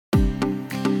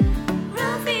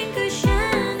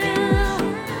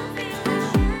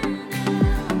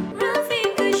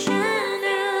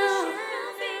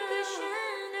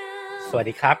วั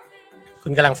สดีครับคุ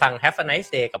ณกำลังฟัง Have a nice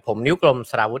day กับผมนิ้วกลม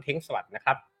สราวุธเฮงสวัสดิ์นะค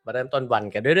รับมาเริ่มต้นวัน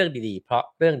กันด้วยเรื่องดีๆเพราะ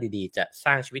เรื่องดีๆจะส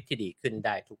ร้างชีวิตที่ดีขึ้นไ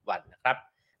ด้ทุกวันนะครับ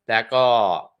แล้วก็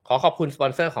ขอขอบคุณสปอ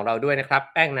นเซอร์ของเราด้วยนะครับ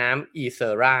แป้งน้ำ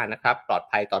Ecera นะครับปลอด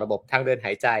ภัยต่อระบบทางเดินห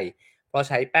ายใจเพราะ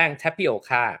ใช้แป้ง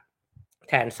Tapioca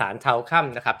แทนสารเทาค่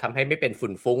ำนะครับทำให้ไม่เป็น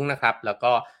ฝุ่นฟุ้งนะครับแล้ว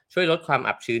ก็ช่วยลดความ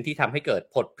อับชื้นที่ทำให้เกิด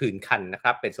ผดผื่นคันนะค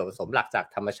รับเป็นส่วนผสมหลักจาก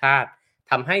ธรรมชาติ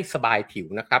ทำให้สบายผิว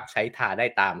นะครับใช้ทาได้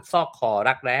ตามซอกคอ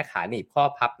รักแร้ขาหนีบข้อ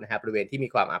พับนะครับบริเวณที่มี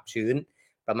ความอับชื้น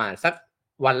ประมาณสัก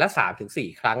วันละ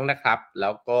 3-4 ครั้งนะครับแล้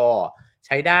วก็ใ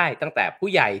ช้ได้ตั้งแต่ผู้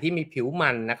ใหญ่ที่มีผิวมั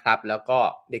นนะครับแล้วก็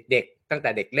เด็กๆตั้งแต่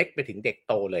เด็กเล็กไปถึงเด็ก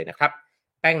โตเลยนะครับ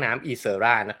แป้งน้ำ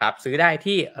Ecera นะครับซื้อได้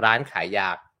ที่ร้านขายยา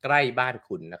ใกล้บ้าน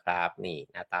คุณนะครับนี่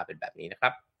หน้าตาเป็นแบบนี้นะครั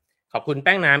บขอบคุณแ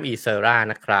ป้งน้ำ Ecera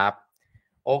นะครับ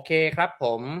โอเคครับผ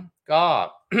มก็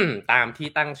ตามที่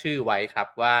ตั้งชื่อไว้ครับ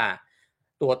ว่า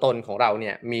ตัวตนของเราเ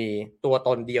นี่ยมีตัวต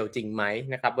นเดียวจริงไหม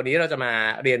นะครับวันนี้เราจะมา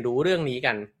เรียนรู้เรื่องนี้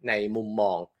กันในมุมม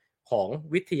องของ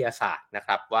วิทยาศาสตร์นะค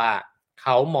รับว่าเข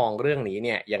ามองเรื่องนี้เ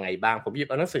นี่ยยังไงบ้างผมหยิบ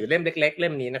เอาหนังสือเล่มเล็กๆเ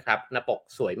ล่มนี้นะครับหน้าปก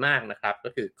สวยมากนะครับก็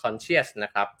คือ Conscious น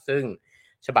ะครับซึ่ง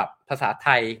ฉบับภาษาไท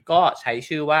ยก็ใช้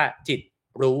ชื่อว่าจิต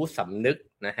รู้สำนึก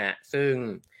นะฮะซึ่ง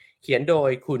เขียนโด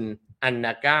ยคุณอันน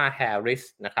ากาแฮร์ริส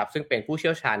นะครับซึ่งเป็นผู้เ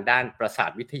ชี่ยวชาญด้านประสา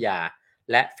ทวิทยา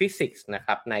และฟิสิกส์นะค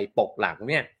รับในปกหลัง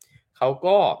เนี่ยเขา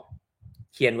ก็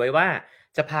เขียนไว้ว่า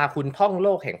จะพาคุณท่องโล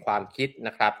กแห่งความคิดน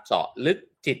ะครับเจาะลึก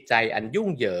จิตใจอันยุ่ง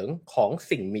เหยิงของ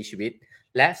สิ่งมีชีวิต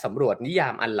และสำรวจนิยา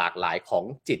มอันหลากหลายของ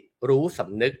จิตรู้ส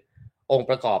ำนึกองค์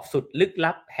ประกอบสุดลึก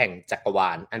ลับแห่งจักรว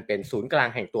าลอันเป็นศูนย์กลาง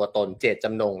แห่งตัวตนเจตจ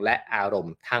ำนงและอารม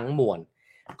ณ์ทั้งมวล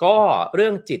ก็เรื่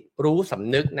องจิตรู้ส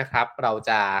ำนึกนะครับเรา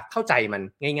จะเข้าใจมัน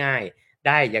ง่ายๆไ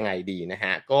ด้ยังไงดีนะฮ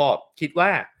ะก็คิดว่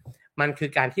ามันคือ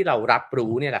การที่เรารับ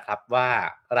รู้เนี่ยแหละครับว่า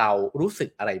เรารู้สึก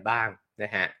อะไรบ้างน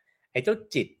ะฮะไอ้เจ้า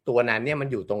จิตตัวนั้นเนี่ยมัน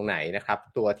อยู่ตรงไหนนะครับ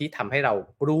ตัวที่ทำให้เรา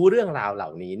รู้เรื่องราวเหล่า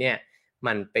นี้เนี่ย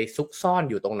มันไปซุกซ่อน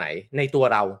อยู่ตรงไหนในตัว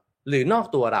เราหรือนอก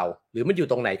ตัวเราหรือมันอยู่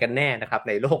ตรงไหนกันแน่นะครับ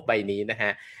ในโลกใบนี้นะฮ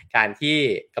ะการที่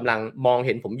กำลังมองเ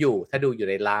ห็นผมอยู่ถ้าดูอยู่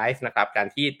ในไลฟ์นะครับการ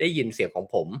ที่ได้ยินเสียงของ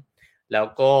ผมแล้ว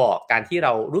ก็การที่เร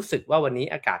ารู้สึกว่าวันนี้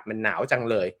อากาศมันหนาวจัง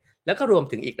เลยแล้วก็รวม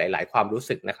ถึงอีกหลายๆความรู้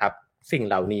สึกนะครับสิ่ง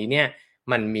เหล่านี้เนี่ย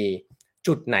มันมี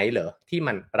จุดไหนเหรอที่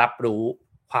มันรับรู้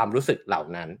ความรู้สึกเหล่า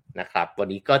นั้นนะครับวัน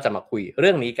นี้ก็จะมาคุยเ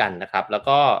รื่องนี้กันนะครับแล้ว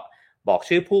ก็บอก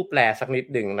ชื่อผู้แปลสักนิด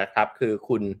หนึ่งนะครับคือ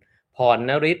คุณพร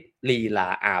ณฤทธิ์ลีลา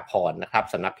อาภรณ์นะครับ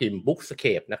สำนักพิมพ์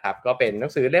Bookscape นะครับก็เป็นหนั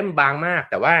งสือเล่มบางมาก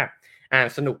แต่ว่าอ่าน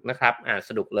สนุกนะครับอ่าน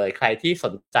สนุกเลยใครที่ส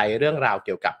นใจเรื่องราวเ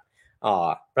กี่ยวกับ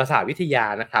ประสาทวิทยา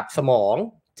นะครับสมอง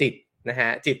จิตนะฮะ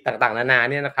จิตต่างๆนานา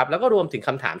เนี่ยนะครับแล้วก็รวมถึงค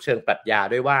ำถามเชิงปรัชญา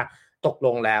ด้วยว่าตกล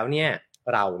งแล้วเนี่ย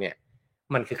เราเนี่ย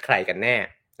มันคือใครกันแน่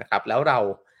นะครับแล้วเรา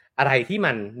อะไรที่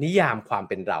มันนิยามความ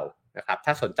เป็นเรานะครับถ้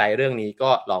าสนใจเรื่องนี้ก็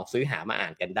ลองซื้อหามาอ่า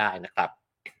นกันได้นะครับ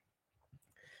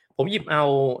ผมหยิบเอา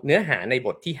เนื้อหาในบ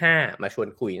ทที่5มาชวน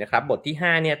คุยนะครับบทที่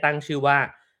5เนี่ยตั้งชื่อว่า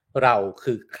เรา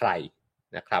คือใคร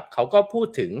นะครับเขาก็พูด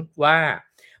ถึงว่า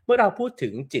เมื่อเราพูดถึ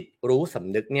งจิตรู้ส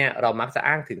ำนึกเนี่ยเรามักจะ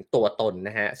อ้างถึงตัวตนน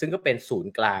ะฮะซึ่งก็เป็นศูน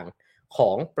ย์กลางข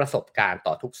องประสบการณ์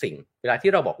ต่อทุกสิ่งเวลา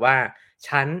ที่เราบอกว่า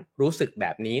ฉันรู้สึกแบ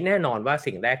บนี้แน่นอนว่า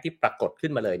สิ่งแรกที่ปรากฏขึ้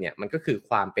นมาเลยเนี่ยมันก็คือ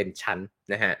ความเป็นฉัน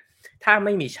นะฮะถ้าไ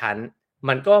ม่มีฉัน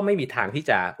มันก็ไม่มีทางที่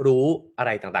จะรู้อะไ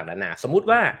รต่างๆนานาสมมุติ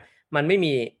ว่ามันไม่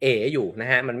มีเออยู่นะ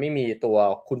ฮะมันไม่มีตัว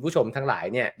คุณผู้ชมทั้งหลาย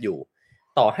เนี่ยอยู่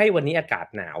ต่อให้วันนี้อากาศ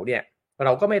หนาวเนี่ยเร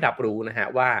าก็ไม่รับรู้นะฮะ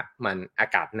ว่ามันอา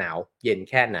กาศหนาวเย็น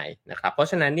แค่ไหนนะครับเพราะ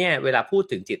ฉะนั้นเนี่ยเวลาพูด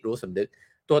ถึงจิตรู้สำนึก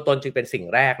ตัวตนจึงเป็นสิ่ง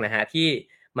แรกนะฮะที่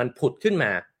มันผุดขึ้นม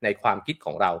าในความคิดข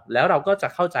องเราแล้วเราก็จะ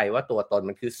เข้าใจว่าตัวตน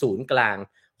มันคือศูนย์กลาง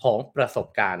ของประสบ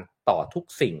การณ์ต่อทุก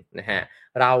สิ่งนะฮะ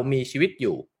เรามีชีวิตอ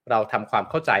ยู่เราทำความ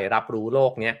เข้าใจรับรู้โล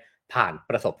กเนี้ยผ่าน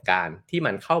ประสบการณ์ที่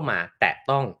มันเข้ามาแตะ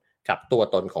ต้องกับตัว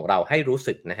ตนของเราให้รู้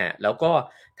สึกนะฮะแล้วก็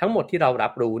ทั้งหมดที่เรารั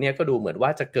บรู้เนี่ยก็ดูเหมือนว่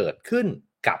าจะเกิดขึ้น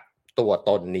กับตัว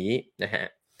ตนนี้นะฮะ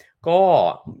ก็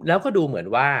แล้วก็ดูเหมือน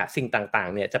ว่าสิ่งต่าง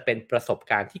ๆเนี่ยจะเป็นประสบ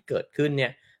การณ์ที่เกิดขึ้นเนี่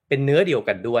ยเป็นเนื้อเดียว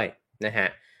กันด้วยนะฮะ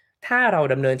ถ้าเรา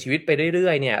ดำเนินชีวิตไปเรื่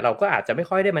อยๆเนี่ยเราก็อาจจะไม่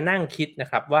ค่อยได้มานั่งคิดนะ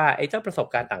ครับว่าไอ้เจ้าประสบ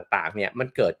การณ์ต่างๆเนี่ยมัน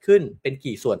เกิดขึ้นเป็น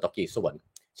กี่ส่วนต่อกี่ส่วน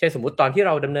เช่นสมมุติตอนที่เ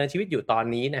ราดำเนินชีวิตอยู่ตอน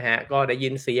นี้นะฮะก็ได้ยิ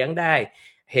นเสียงได้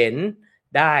เห็น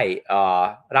ได้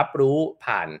รับรู้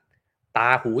ผ่านตา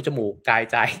หูจมูกกาย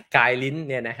ใจกายลิ้น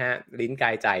เนี่ยนะฮะลิ้นก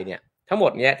ายใจเนี่ยทั้งหม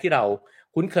ดเนี้ยที่เรา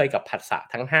คุ้นเคยกับผัสสะ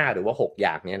ทั้ง5หรือว่า6อ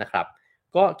ย่างเนี้ยนะครับ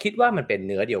ก็คิดว่ามันเป็นเ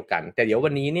นื้อเดียวกันแต่เดี๋ยววั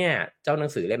นนี้เนี่ยเจ้าหนั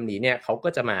งสือเล่มนี้เนี่ยเขาก็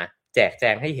จะมาแจกแจ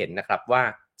งให้เห็นนะครับว่า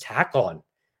ช้าก่อน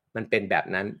มันเป็นแบบ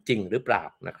นั้นจริงหรือเปล่า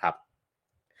นะครับ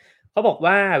เขาบอก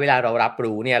ว่าเวลาเรารับ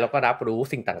รู้เนี่ยเราก็รับรู้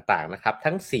สิ่งต่างๆนะครับ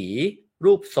ทั้งสี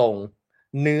รูปทรง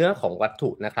เนื้อของวัตถุ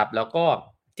นะครับแล้วก็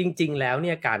จริงๆแล้วเ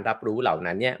นี่ยการรับรู้เหล่า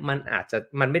นั้นเนี่ย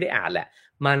มันไม่ได้อ่านแหละ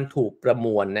มันถูกประม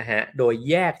วลนะฮะโดย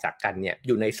แยกจากกันเนี่ยอ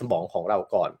ยู่ในสมองของเรา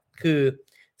ก่อนคือ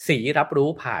สีรับรู้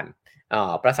ผ่าน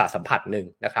ประสาทสัมผัสหนึ่ง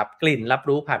นะครับกลิ่นรับ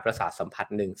รู้ผ่านประสาทสัมผัส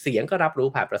หนึ่งเสียงก็รับรู้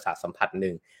ผ่านประสาทสัมผัสห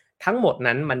นึ่งทั้งหมด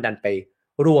นั้นมันดันไป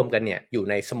รวมกันเนี่ยอยู่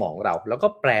ในสมองเราแล้วก็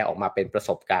แปลออกมาเป็นประ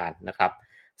สบการณ์นะครับ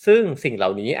ซึ่งสิ่งเหล่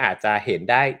านี้อาจจะเห็น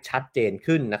ได้ชัดเจน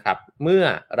ขึ้นนะครับเมื่อ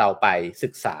เราไปศึ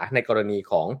กษาในกรณี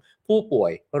ของผู้ป่ว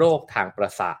ยโรคทางปร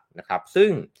ะสาทนะครับซึ่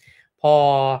งพอ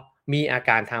มีอาก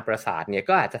ารทางประสาทเนี่ย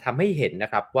ก็อาจจะทำให้เห็นน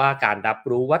ะครับว่าการรับ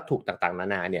รู้วัตถุต่างๆนา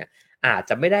นาเนี่ยอาจ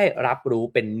จะไม่ได้รับรู้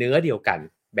เป็นเนื้อเดียวกัน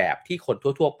แบบที่คน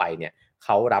ทั่วๆไปเนี่ยเข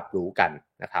ารับรู้กัน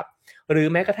นะครับหรือ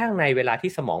แม้กระทั่งในเวลา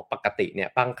ที่สมองปกติเนี่ย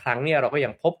บางครั้งเนี่ยเราก็ยั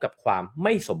งพบกับความไ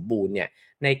ม่สมบูรณ์เนี่ย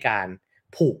ในการ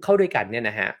ผูกเข้าด้วยกันเนี่ย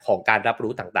นะฮะของการรับ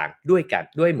รู้ต่างๆด้ว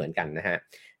ยเหมือนกันนะฮะ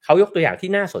เขายกตัวอย่างที่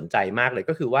น่าสนใจมากเลย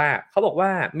ก็คือว่าเขาบอกว่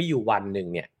ามีอยู่วันหนึ่ง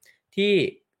เนี่ยที่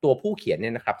ตัวผู้เขียนเ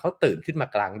นี่ยนะครับเขาตื่นขึ้นมา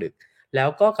กลางดึกแล้ว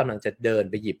ก็กำลังจะเดิน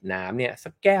ไปหยิบน้ำเนี่ยสั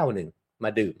กแก้วหนึ่งมา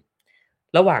ดื่ม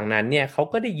ระหว่างนั้นเนี่ยเขา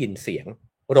ก็ได้ยินเสียง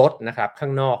รถนะครับข้า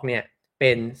งนอกเนี่ยเ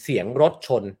ป็นเสียงรถช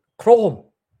นโครม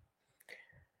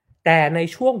แต่ใน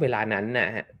ช่วงเวลานั้นน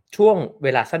ะฮะช่วงเว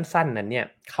ลาสั้นๆนั้นเนี่ย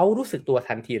เขารู้สึกตัว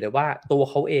ทันทีเลยว่าตัว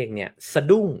เขาเองเนี่ยสะ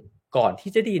ดุ้งก่อน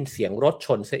ที่จะได้ยินเสียงรถช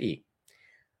นซะอีก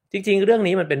จริงๆเรื่อง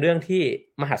นี้มันเป็นเรื่องที่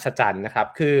มหัศจรรย์นะครับ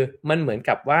คือมันเหมือน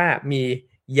กับว่ามี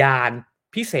ยาน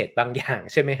พิเศษบางอย่าง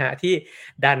ใช่ไหมฮะที่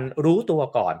ดันรู้ตัว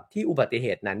ก่อนที่อุบัติเห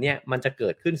ตุนั้นเนี่ยมันจะเกิ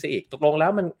ดขึ้นซะอีกตกลงแล้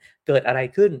วมันเกิดอะไร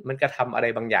ขึ้นมันกระทำอะไร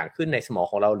บางอย่างขึ้นในสมอง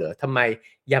ของเราเหรอทำไม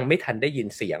ยังไม่ทันได้ยิน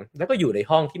เสียงแล้วก็อยู่ใน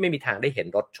ห้องที่ไม่มีทางได้เห็น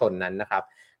รถชนนั้นนะครับ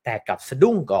แต่กลับสะ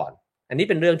ดุ้งก่อน อันนี้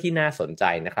เป็นเรื่องที่น่าสนใจ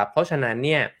นะครับ เพราะฉะนั้นเ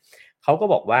นี่ยเขาก็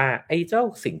บอกว่าไอ้เจ้า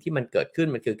สิ่งที่มันเกิดขึ้น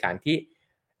มันคือการที่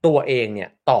ตัวเองเนี่ย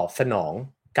ตอบสนอง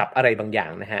กับอะไรบางอย่า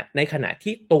งนะฮะในขณะ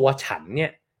ที่ตัวฉันเนี่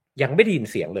ยยังไม่ได้ยิน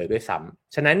เสียงเลยด้วยซ้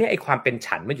ำฉะนั้นเนี่ยไอ้ความเป็น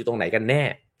ฉันมันอยู่ตรงไหนกันแน่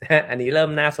นะฮะอันนี้เริ่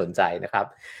มน่าสนใจนะครับ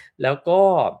แล้วก็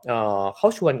เขา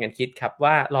ชวนกันคิดครับ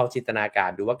ว่าลองจินตนาการ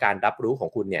ดูว่าการรับรู้ของ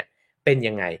คุณเนี่ยเป็น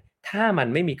ยังไง ถ้ามัน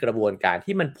ไม่มีกระบวนการ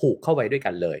ที่มันผูกเข้าไว้ด้วย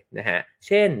กันเลยนะฮะเ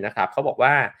ช่นนะครับเขาบอก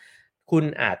ว่าคุณ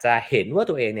อาจจะเห็นว่า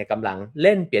ตัวเองเนี่ยกำลังเ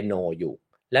ล่นเปียโนอยู่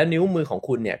แล้วนิ้วมือของ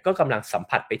คุณเนี่ยก็กำลังสัม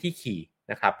ผัสไปที่คีย์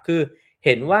นะครับคือเ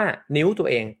ห็นว่านิ้วตัว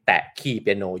เองแตะคีย์เ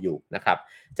ปียโนอยู่นะครับ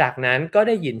จากนั้นก็ไ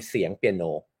ด้ยินเสียงเปียโน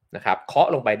นะครับเคาะ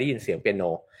ลงไปได้ยินเสียงเปียโน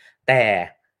แต่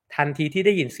ทันทีที่ไ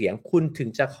ด้ยินเสียงคุณถึง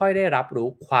จะค่อยได้รับรู้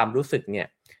ความรู้สึกเนี่ย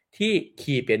ที่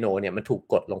คีย์เปียโนเนี่ยมันถูก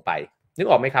กดลงไปนึก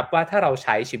ออกไหมครับว่าถ้าเราใ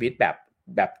ช้ชีวิตแบบ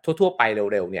ทั่วๆไป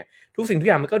เร็วๆเนี่ยทุกสิ่งทุก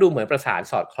อย่างมันก็ดูเหมือนประสาน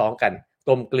สอดคล้องกันก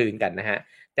ลมกลืนกันนะฮะ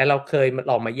แต่เราเคย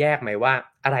ลองมาแยกไหมว่า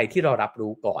อะไรที่เรารับ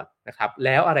รู้ก่อนนะครับแ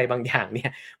ล้วอะไรบางอย่างเนี่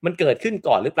ยมันเกิดขึ้น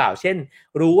ก่อนหรือเปล่าเช่น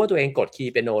รู้ว่าตัวเองกดคี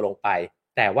ย์เปียโนลงไป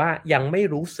แต่ว่ายังไม่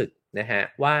รู้สึกนะฮะ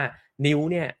ว่านิ้ว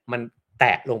เนี่ยมันแต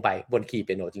ะลงไปบนคีย์เ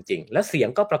ปียโนจริงๆแล้วเสียง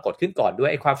ก็ปรากฏขึ้นก่อนด้วย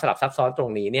ไอ้ความสลับซับซ้อนตร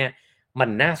งนี้เนี่ยมัน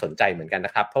น่าสนใจเหมือนกันน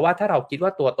ะครับเพราะว่าถ้าเราคิดว่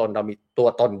าตัวตนเรามีตัว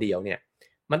ตนเดียวเนี่ย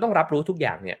มันต้องรับรู้ทุกอ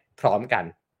ย่างเนี่ยพร้อมกัน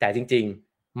แต่จริง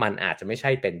ๆมันอาจจะไม่ใช่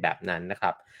เป็นแบบนั้นนะค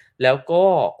รับแล้วก็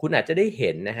คุณอาจจะได้เ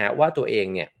ห็นนะฮะว่าตัวเอง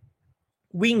เนี่ย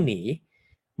วิ่งหนี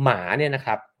หมาเนี่ยนะค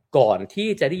รับก่อนที่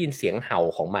จะได้ยินเสียงเห่า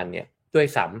ของมันเนี่ยด้วย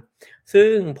ซ้ำซึ่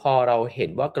งพอเราเห็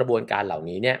นว่ากระบวนการเหล่า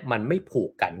นี้เนี่ยมันไม่ผู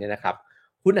กกันเนี่ยนะครับ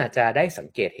คุณอาจจะได้สัง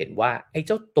เกตเห็นว่าไอ้เ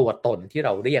จ้าตัวตนที่เร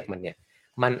าเรียกมันเนี่ย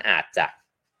มันอาจจะ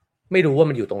ไม่รู้ว่า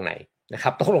มันอยู่ตรงไหนนะครั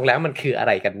บตกลงแล้วมันคืออะไ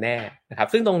รกันแน่นะครับ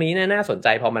ซึ่งตรงนี้เนี่ยน่าสนใจ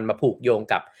พอมันมาผูกโยง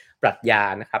กับปรัชญา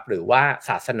นะครับหรือว่าศ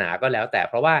าสนาก็แล้วแต่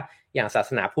เพราะว่าอย่างศาส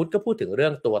นาพุทธก็พูดถึงเรื่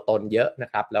องตัวตนเยอะนะ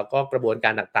ครับแล้วก็กระบวนกา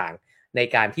รต่างๆใน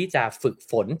การที่จะฝึก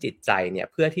ฝนจิตใจเนี่ย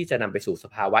เพื่อที่จะนำไปสู่ส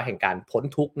ภาวะแห่งการพ้น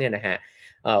ทุกข์เนี่ยนะฮะ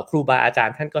ครูบาอาจาร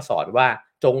ย์ท่านก็สอนว่า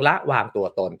จงละวางตัว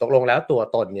ตนตกลงแล้วตัว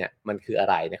ตนเนี่ยมันคืออะ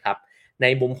ไรนะครับใน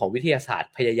มุมของวิทยาศาสต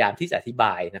ร์พยายามที่จะอธิบ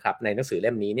ายนะครับในหนังสือเ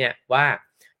ล่มนี้เนี่ยว่า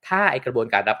ถ้าไอกระบวน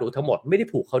การรับรู้ทั้งหมดไม่ได้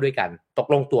ผูกเข้าด้วยกันตก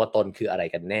ลงตัวตนคืออะไร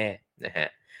กันแน่นะฮะ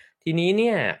ทีนี้เ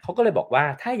นี่ยเขาก็เลยบอกว่า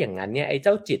ถ้าอย่างนั้นเนี่ยไอ้เ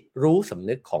จ้าจิตรู้สำ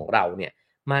นึกของเราเนี่ย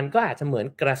มันก็อาจจะเหมือน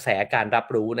กระแสการรับ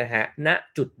รู้นะฮะณ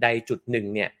จุดใดจุดหนึ่ง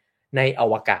เนี่ยในอ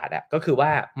วกาศอะก็คือว่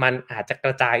ามันอาจจะก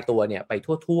ระจายตัวเนี่ยไป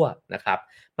ทั่วๆนะครับ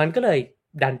มันก็เลย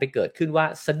ดันไปเกิดขึ้นว่า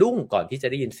สะดุ้งก่อนที่จะ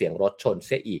ได้ยินเสียงรถชนเ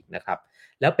สียอีกนะครับ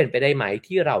แล้วเป็นไปได้ไหม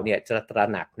ที่เราเนี่ยจะตระ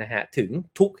หนักนะฮะถึง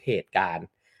ทุกเหตุการณ์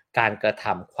การกระท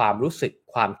ำความรู้สึก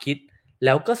ความคิดแ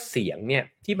ล้วก็เสียงเนี่ย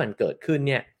ที่มันเกิดขึ้น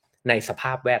เนี่ยในสภ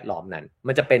าพแวดล้อมนั้น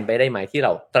มันจะเป็นไปได้ไหมที่เร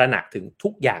าตระหนักถึงทุ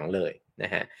กอย่างเลยน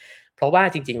ะฮะเพราะว่า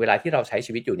จริงๆเวลาที่เราใช้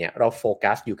ชีวิตอยู่เนี่ยเราโฟ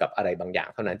กัสอยู่กับอะไรบางอย่าง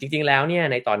เท่านั้นจริงๆแล้วเนี่ย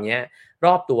ในตอนนี้ร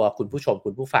อบตัวคุณผู้ชม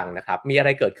คุณผู้ฟังนะครับมีอะไร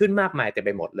เกิดขึ้นมากมายเต็มไป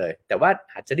หมดเลยแต่ว่า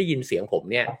อาจจะได้ยินเสียงผม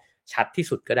เนี่ยชัดที่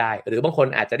สุดก็ได้หรือบางคน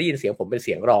อาจจะได้ยินเสียงผมเป็นเ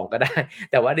สียงรองก็ได้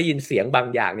แต่ว่าได้ยินเสียงบาง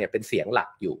อย่างเนี่ยเป็นเสียงหลัก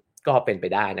อยู่ ก็เป็นไป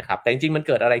ได้นะครับแต่จริงๆมันเ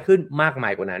กิดอะไรขึ้นมากมา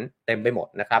ยกว่านั้นเต็มไปหมด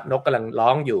นะครับนกกำลังร้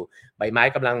องอยู่ใบไม้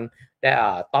กำลังได้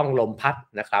ต้องลมพัด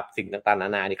นะครับสิ่งต่างๆนา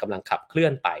นานี่กำลังขับเคลื่อ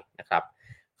นไปนะครับ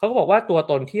เขาก็บอกว่าตัว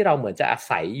ตนที่เราเหมือนจะอา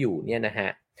ศัยอยู่เนี่ยนะฮะ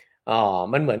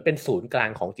มันเหมือนเป็นศูนย์กลาง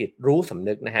ของจิตรู้สำ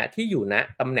นึกนะฮะที่อยู่ณ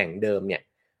ตำแหน่งเดิมเนี่ย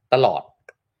ตลอด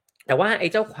แต่ว่าไอ้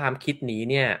เจ้าความคิดนี้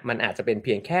เนี่ยมันอาจจะเป็นเ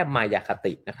พียงแค่มายาค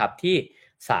ตินะครับที่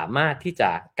สามารถที่จะ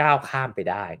ก้าวข้ามไป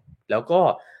ได้แล้วก็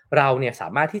เราเนี่ยสา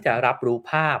มารถที่จะรับรู้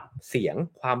ภาพเสียง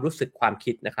ความรู้สึกความ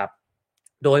คิดนะครับ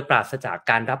โดยปราศจาก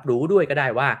การรับรู้ด้วยก็ได้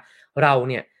ว่าเรา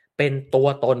เนี่ยเป็นตัว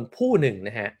ตนผู้หนึ่งน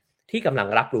ะฮะที่กำลัง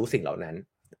รับรู้สิ่งเหล่านั้น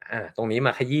ตรงนี้ม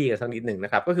าขยี้กันสักนิดหนึ่งน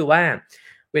ะครับก็คือว่า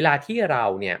เวลาที่เรา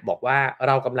เนี่ยบอกว่าเ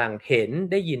รากำลังเห็น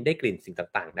ได้ยินได้กลิ่นสิ่ง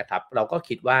ต่างๆนะครับเราก็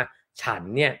คิดว่าฉัน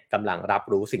เนี่ยกำลังรับ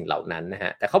รู้สิ่งเหล่านั้นนะฮ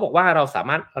ะแต่เขาบอกว่าเราสา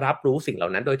มารถรับรู้สิ่งเหล่า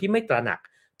นั้นโดยที่ไม่ตระหนัก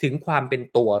ถึงความเป็น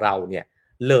ตัวเราเนี่ย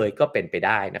เลยก็เป็นไปไ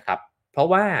ด้นะครับเพราะ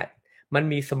ว่ามัน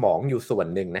มีสมองอยู่ส่วน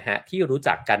หนึ่งนะฮะที่รู้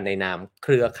จักกันในนามเค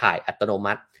รือข่ายอัตโน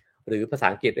มัติหรือภาษา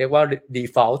อังกฤษเรียกว่า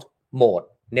default mode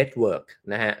network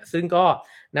นะฮะซึ่งก็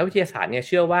นักวิทยาศาสตร์เนี่ยเ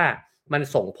ชื่อว่ามัน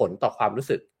ส่งผลต่อความรู้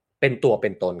สึกเป็นตัวเป็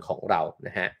นตนของเราน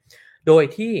ะฮะโดย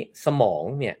ที่สม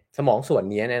องส่วน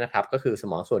นี้เนี่ยนะครับก็คือส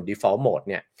มองส่วน default mode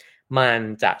เนี่ยมัน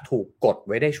จะถูกกดไ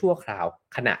ว้ได้ชั่วคราว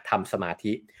ขณะทำสมา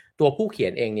ธิตัวผู้เขีย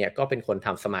นเองเนี่ยก็เป็นคนท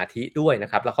ำสมาธิด้วยนะ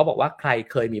ครับแล้วเขาบอกว่าใคร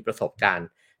เคยมีประสบการณ์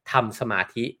ทำสมา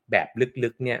ธิแบบลึ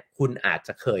กๆเนี่ยคุณอาจจ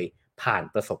ะเคยผ่าน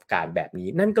ประสบการณ์แบบนี้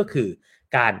นั่นก็คือ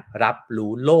การรับ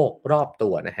รู้โลกรอบตั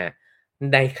วนะฮะ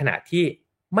ในขณะที่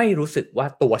ไม่รู้สึกว่า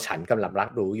ตัวฉันกำลังรับ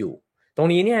รู้อยู่ตรง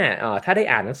นี้เนี่ยถ้าได้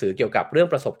อ่านหนังสือเกี่ยวกับเรื่อง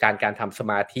ประสบการณ์การทำส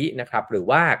มาธินะครับหรือ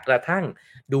ว่ากระทั่ง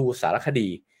ดูสารคดี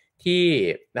ที่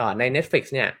ใน Netflix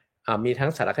เนี่ยมีทั้ง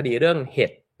สารคดีเรื่องเห็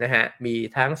ดนะฮะมี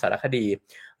ทั้งสารคดี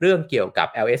เรื่องเกี่ยวกับ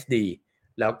LSD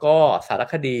แล้วก็สาร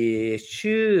คดี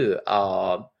ชื่อ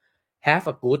Have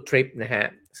a Good Trip นะฮะ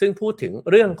ซึ่งพูดถึง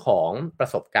เรื่องของประ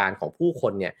สบการณ์ของผู้ค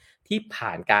นเนี่ยที่ผ่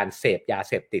านการเสพยา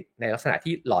เสพติดในลักษณะ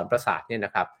ที่หลอนประสาทเนี่ยน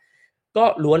ะครับก็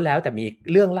ล้วนแล้วแต่มี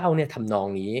เรื่องเล่าเนี่ยทำนอง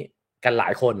นี้กันหลา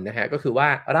ยคนนะฮะก็คือว่า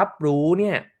รับรู้เ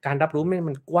นี่ยการรับรู้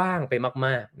มันกว้างไปม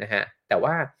ากๆนะฮะแต่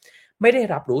ว่าไม่ได้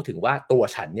รับรู้ถึงว่าตัว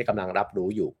ฉันเนี่ยกำลังรับรู้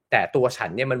อยู่แต่ตัวฉัน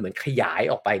เนี่ยมันเหมือนขยาย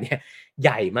ออกไปเนี่ยให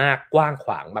ญ่มากกว้างข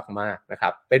วางมากๆนะครั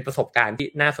บเป็นประสบการณ์ที่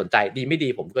น่าสนใจดีไม่ดี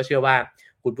ผมก็เชื่อว่า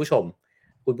คุณผู้ชม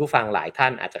คุณผู้ฟังหลายท่า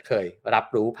นอาจจะเคยรับ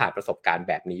รู้ผ่านประสบการณ์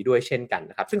แบบนี้ด้วยเช่นกัน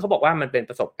นะครับซึ่งเขาบอกว่ามันเป็น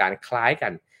ประสบการณ์คล้ายกั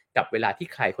นกับเวลาที่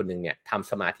ใครคนหนึ่งเนี่ยท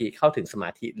ำสมาธิเข้าถึงสมา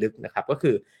ธิลึกนะครับก็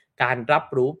คือการรับ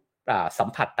รู้สัม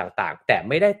ผัสต่างๆแต่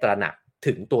ไม่ได้ตระหนัก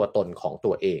ถึงตัวตนของ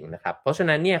ตัวเองนะครับเพราะฉะ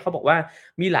นั้นเนี่ยเขาบอกว่า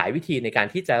มีหลายวิธีในการ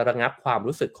ที่จะระงับความ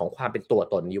รู้สึกของความเป็นตัว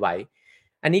ตนนี้ไว้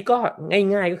อันนี้ก็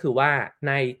ง่ายๆก็คือว่าใ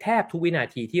นแทบทุกวินา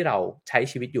ทีที่เราใช้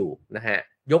ชีวิตอยู่นะฮะ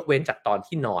ยกเว้นจากตอน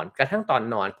ที่นอนกระทั่งตอน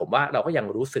นอนผมว่าเราก็ยัง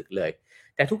รู้สึกเลย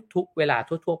แต่ทุกๆเวลา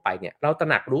ทั่วๆไปเนี่ยเราตระ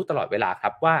หนักรู้ตลอดเวลาครั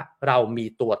บว่าเรามี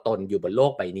ตัวตนอยู่บนโล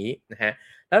กใบนี้นะฮะ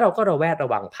แล้วเราก็ระแวดระ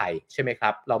วังภัยใช่ไหมครั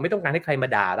บเราไม่ต้องการให้ใครมา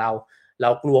ด่าเร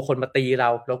ากลัวคนมาตีเรา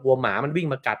กลัวหมามันวิ่ง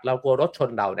มากัดเรากลัวรถชน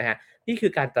เรานะฮะนี่คื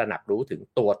อการตระหนักรู้ถึง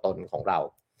ตัวตนของเรา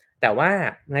แต่ว่า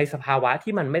ในสภาวะ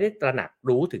ที่มันไม่ได้ตระหนัก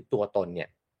รู้ถึงตัวตนเนี่ย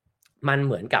มันเ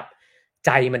หมือนกับใ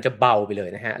จมันจะเบาไปเลย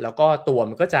นะฮะแล้วก็ตัว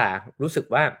มันก็จะรู้สึก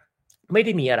ว่าไม่ไ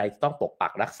ด้มีอะไรต้องปกปั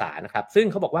กรักษานะครับซึ่ง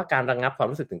เขาบอกว่าการระงับความ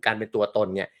รู้สึกถึงการเป็นตัวตน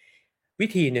เนี่ยวิ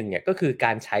ธีหนึ่งเนี่ยก็คือก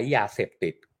ารใช้ยาเสพติ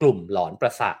ดกลุ่มหลอนปร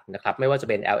ะสาทนะครับไม่ว่าจะ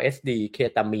เป็น LSD เค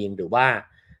ตามีนหรือว่า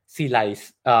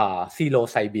ซีโล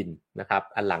ไซบินนะครับ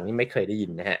อันหลังนี้ไม่เคยได้ยิ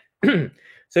นนะฮะ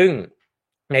ซึ่ง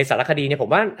ในสารคดีเนี่ยผม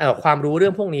ว่าความรู้เรื่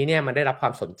องพวกนี้เนี่ยมันได้รับควา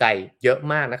มสนใจเยอะ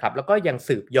มากนะครับแล้วก็ยัง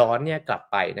สืบย้อนเนี่ยกลับ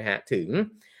ไปนะฮะถึง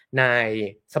ใน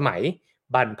สมัย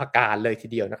บรรพกาลเลยที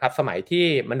เดียวนะครับสมัยที่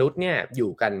มนุษย์เนี่ยอ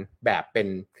ยู่กันแบบเป็น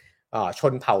ช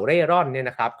นเผ่าเร่ร่อนเนี่ย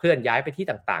นะครับเคลื่อนย้ายไปที่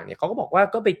ต่างๆเนี่ยเขาก็บอกว่า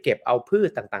ก็ไปเก็บเอาพืช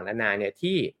ต่างๆนานาเนี่ย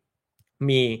ที่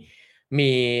มี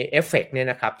มีเอฟเฟกต์เนี่ย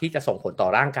นะครับที่จะส่งผลต่อ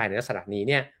ร่างกายในลักษณะนี้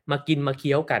เนี่ยมากินมาเ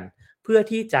คี้ยวกันเพื่อ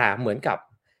ที่จะเหมือนกับ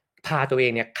พาตัวเอ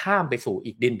งเนี่ยข้ามไปสู่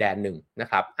อีกดินแดนหนึ่งนะ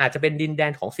ครับอาจจะเป็นดินแด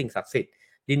นของสิ่งศักดิ์สิทธิ์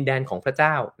ดินแดนของพระเจ้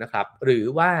านะครับหรือ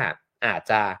ว่าอาจ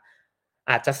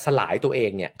จะสลายตัวเอ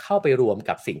งเนี่ยเข้าไปรวม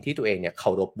กับสิ่งที่ตัวเองเนี่ยเคา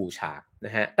รพบูชาน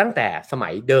ะฮะตั้งแต่สมั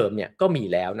ยเดิมเนี่ยก็มี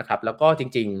แล้วนะครับแล้วก็จ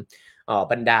ริง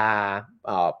ๆบรรดา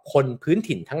คนพื้น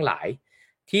ถิ่นทั้งหลาย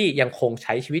ที่ยังคงใ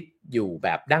ช้ชีวิตอยู่แบ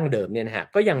บดั้งเดิมเนี่ยนะฮะ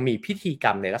ก็ยังมีพิธีกร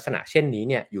รมในลักษณะเช่นนี้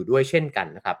เนี่ยอยู่ด้วยเช่นกัน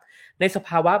นะครับในสภ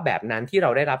าวะแบบนั้นที่เรา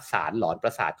ได้รับสารหลอนปร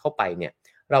ะสาทเข้าไปเนี่ย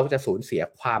เราจะสูญเสีย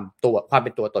ความเป็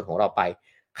นตัวตนของเราไป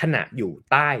ขณะอยู่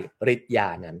ใต้ฤทธิ์ยา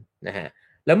นั้นนะฮะ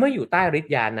แล้วเมื่ออยู่ใต้ฤท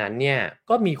ธิ์ยานั้นเนี่ย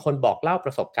ก็มีคนบอกเล่าป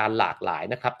ระสบการณ์หลากหลาย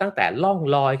นะครับตั้งแต่ล่อง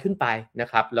ลอยขึ้นไปนะ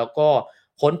ครับแล้วก็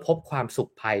ค้นพบความสุ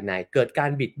ขภายในเกิดกา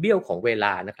รบิดเบี้ยวของเวล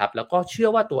านะครับแล้วก็เชื่อ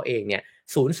ว่าตัวเองเนี่ย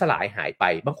สูญสลายหายไป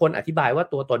บางคนอธิบายว่า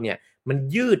ตัวตนเนี่ยมัน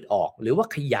ยืดออกหรือว่า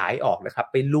ขยายออกนะครับ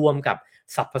ไปรวมกับ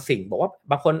สรรพสิ่งบอกว่า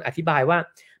บางคนอธิบายว่า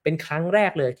เป็นครั้งแร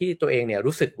กเลยที่ตัวเองเนี่ย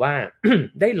รู้สึกว่า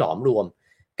ได้หลอมรวม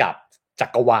กับจั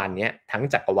กรวาลเนี้ยทั้ง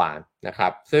จักรวาลนะครั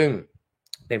บซึ่ง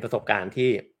เป็นประสบการณ์ที่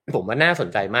ผมว่าน่าสน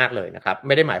ใจมากเลยนะครับไ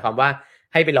ม่ได้หมายความว่า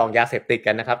ให้ไปลองยาเสพติด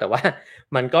กันนะครับแต่ว่า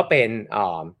มันก็เ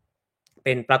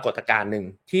ป็นปรากฏการณ์หนึ่ง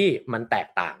ที่มันแตก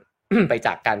ต่าง ไปจ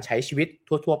ากการใช้ชีวิต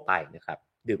ทั่วๆไปนะครับ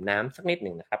ดื่มน้ำสักนิดห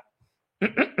นึ่งนะครับ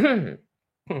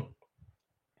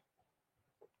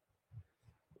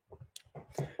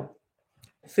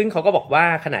ซึ่งเขาก็บอกว่า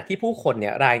ขณะที่ผู้คนเนี่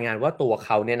ยรายงานว่าตัวเข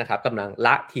าเนี่ยนะครับกำลังล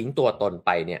ะทิ้งตัวตนไป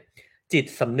เนี่ยจิต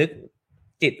สำนึก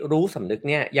จิตรู้สำนึก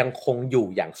เนี่ยยังคงอยู่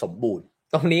อย่างสมบูรณ์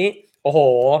ตรงนี้โอ้โห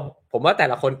ผมว่าแต่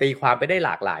ละคนตีความไปได้หล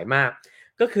ากหลายมาก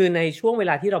ก็คือในช่วงเว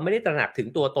ลาที่เราไม่ได้ตระหนักถึง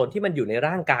ตัวตนที่มันอยู่ใน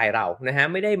ร่างกายเรานะฮะ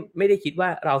ไม่ได้คิดว่า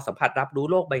เราสัมผัสรับรู้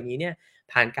โลกใบนี้เนี่ย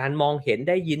ผ่านการมองเห็น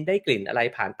ได้ยินได้กลิ่นอะไร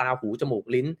ผ่านตาหูจมูก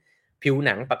ลิ้นผิวห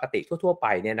นังปกติทั่วๆไป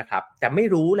เนี่ยนะครับแต่ไม่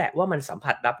รู้แหละว่ามันสัม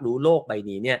ผัสรับรู้โลกใบ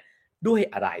นี้เนี่ย ด้วย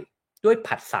อะไรด้วย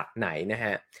ผัสสะไหนนะฮ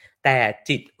ะแต่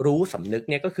จิตรู้สำนึก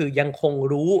เนี่ยก็คือยังคง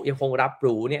รู้ยังคงรับ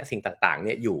รู้เนี่ยสิ่งต่างๆเ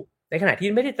นี่ยอยู่ในขณะที่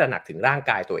ไม่ได้ตระหนักถึงร่าง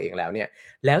กายตัวเองแล้วเนี่ย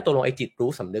แล้วตกลงไอ้จิตรู้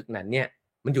สำนึกนั้นเนี่ย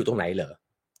มันอยู่ตรงไหนเหรอ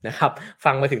นะครับ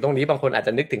ฟังมาถึงตรงนี้บางคนอาจจ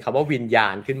ะนึกถึงคำว่าวิญญา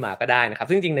ณขึ้นมาก็ได้นะครับ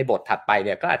ซึ่งจริงๆในบทถัดไปเ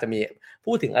นี่ยก็อาจจะมี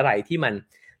พูดถึงอะไรที่มัน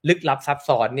ลึกลับซับ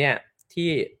ซ้อนเนี่ยที่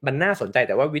มันน่าสนใจแ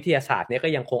ต่ว่าวิทยาศาสตร์เนี่ยก็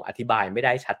ยังคงอธิบายไม่ไ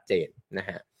ด้ชัดเจนนะ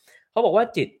ฮะ เขาบอกว่า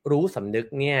จิตรู้สำนึก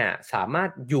เนี่ยสามารถ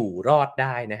อยู่รอดไ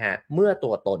ด้นะฮะเมื่อ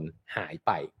ตัวตนหายไ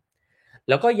ป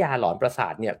แล้วก็ยาหลอนประสา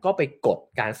ทเนี่ยก็ไปกด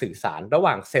การสื่อสารระห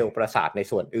ว่างเซลล์ประสาทใน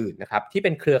ส่วนอื่นนะครับที่เ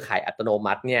ป็นเครือข่ายอัตโน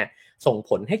มัติเนี่ยส่งผ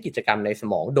ลให้กิจกรรมในส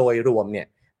มองโดยรวมเนี่ย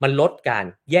มันลดการ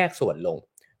แยกส่วนลง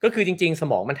ก็คือจริงๆส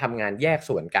มองมันทำงานแยก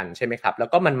ส่วนกันใช่ไหมครับแล้ว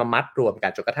ก็มันมามัดรวมกั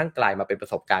นจนกระทั่งกลายมาเป็นปร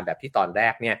ะสบการณ์แบบที่ตอนแร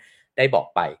กเนี่ยได้บอก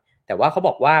ไปแต่ว่าเขาบ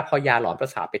อกว่าพอยาหลอนปร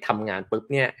ะสาทไปทำงานปุ๊บ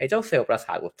เนี่ยไอ้เจ้าเซลล์ประส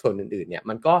าทส่วนอื่นๆเนี่ย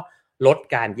มันก็ลด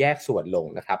การแยกส่วนลง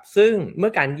นะครับซึ่งเมื่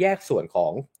อการแยกส่วนขอ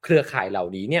งเครือข่ายเหล่า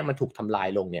นี้เนี่ยมันถูกทำลาย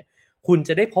ลงเนี่ยคุณจ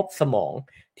ะได้พบสมอง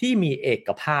ที่มีเอก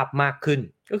ภาพมากขึ้น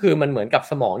ก็คือมันเหมือนกับ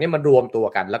สมองเนี่ยมันรวมตัว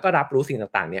กันแล้วก็รับรู้สิ่ง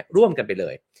ต่างๆเนี่ยร่วมกันไปเล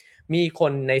ยมีค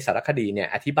นในสารคดีเนี่ย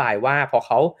อธิบายว่าพอเ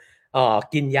ขา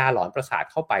กินยาหลอนประสาท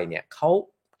เข้าไปเนี่ยเขา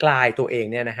กลายตัวเอง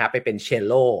เนี่ยนะฮะไปเป็นเชล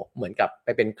โลเหมือนกับไป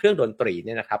เป็นเครื่องดนตรีเ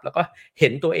นี่ยนะครับแล้วก็เห็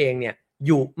นตัวเองเนี่ยอ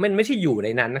ยู่มันไม่ใช่อยู่ใน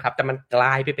นั้นนะครับแต่มันกล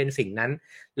ายไปเป็นสิ่งนั้น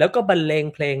แล้วก็บรรเลง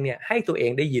เพลงเนี่ยให้ตัวเอ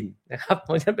งได้ยินนะครับเพ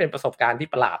ราะฉะนั้นเป็นประสบการณ์ที่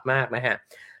ประหลาดมากนะฮะ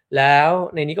แล้ว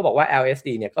ในนี้ก็บอกว่า LSD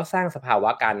เนี่ยก็สร้างสภาวะ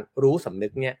การรู้สำนึ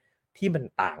กเนี่ยที่มัน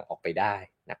ต่างออกไปได้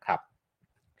นะครับ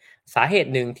สาเห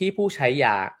ตุหนึ่งที่ผู้ใช้ย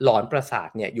าหลอนประสาท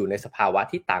เนี่ยอยู่ในสภาวะ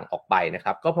ที่ต่างออกไปนะค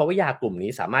รับก็เพราะว่ายากลุ่มนี้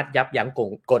สามารถยับยั้ง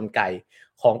กลไก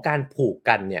ของการผูก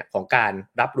กันเนี่ยของการ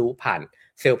รับรู้ผ่าน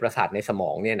เซลล์ประสาทในสม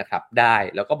องเนี่ยนะครับได้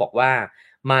แล้วก็บอกว่า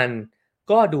มัน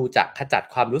ก็ดูจะขจัด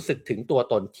ความรู้สึกถึงตัว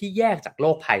ตนที่แยกจากโล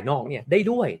กภายนอกเนี่ยได้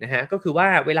ด้วยนะฮะก็คือว่า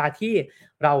เวลาที่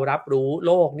เรารับรู้โ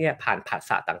ลกเนี่ยผ่านผัส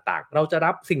สะต่างๆเราจะ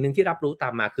รับสิ่งหนึ่งที่รับรู้ตา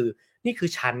มมาคือนี่คือ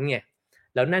ฉันไง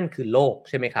แล้วนั่นคือโลก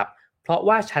ใช่ไหมครับ เพราะ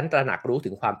ว่าฉันตระหนักรู้ถึ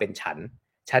งความเป็นฉัน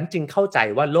ฉันจึงเข้าใจ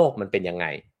ว่าโลกมันเป็นยังไง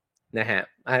นะฮะ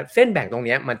เส้นแบ่งตรง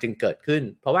นี้มันจึงเกิดขึ้น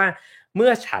เพราะว่าเมื่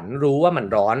อฉันรู้ว่ามัน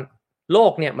ร้อน โล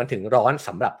กเนี่ยมันถึงร้อนส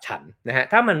ำหรับฉันนะฮะ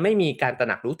ถ้ามันไม่มีการตระ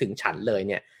หนักรู้ถึงฉันเลย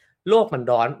เนี่ยโลกมัน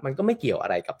ร้อนมันก็ไม่เกี่ยวอะ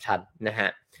ไรกับฉันนะฮะ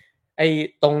ไอ้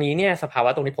ตรงนี้เนี่ยสภาวะ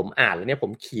ตรงนี้ผมอ่านแล้วเนี่ยผ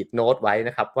มขีดโน้ตไว้น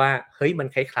ะครับว่าเฮ้ยมัน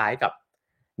คล้ายๆกับ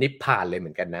นิพพานเลยเห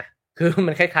มือนกันนะคือ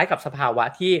มันคล้ายๆกับสภาวะ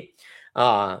ที่เอ่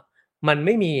อ มันไ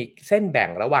ม่มีเส้นแบ่ง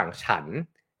ระหว่างฉัน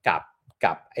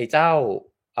กับไอ้เจ้า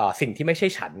สิ่งที่ไม่ใช่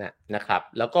ฉันนะครับ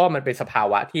แล้วก็มันเป็นสภา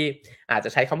วะที่อาจจะ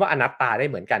ใช้คำว่าอนัตตาได้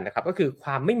เหมือนกันนะครับก็คือคว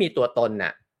ามไม่มีตัวตนน่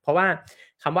ะเพราะว่า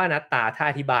คำว่าอนัตตาถ้า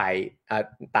อธิบาย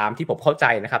ตามที่ผมเข้าใจ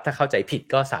นะครับถ้าเข้าใจผิด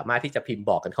ก็สามารถที่จะพิมพ์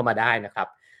บอกกันเข้ามาได้นะครับ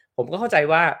ผมก็เข้าใจ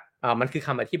ว่ามันคือค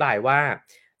ำอธิบายว่า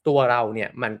ตัวเราเนี่ย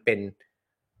มันเป็น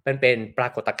ปรา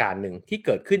กฏการณ์หนึ่งที่เ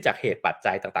กิดขึ้นจากเหตุปัจ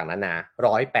จัยต่างๆนานา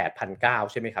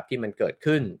108,900ใช่ไหมครับที่มันเกิด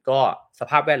ขึ้นก็ส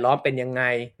ภาพแวดล้อมเป็นยังไง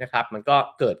นะครับมันก็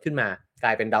เกิดขึ้นมากล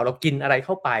ายเป็นเรากินอะไรเ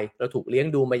ข้าไปเราถูกเลี้ยง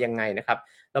ดูมายังไงนะครับ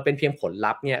เราเป็นเพียงผล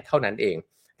ลัพธ์เนี่ยเท่านั้นเอง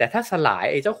แต่ถ้าสลาย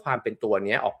ไอ้เจ้าความเป็นตัว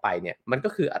นี้ออกไปเนี่ยมันก็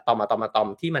คืออะตอม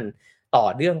ที่มันต่อ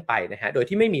เนื่องไปนะฮะโดย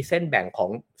ที่ไม่มีเส้นแบ่งของ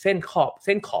เส้น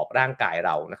ขอบร่างกายเ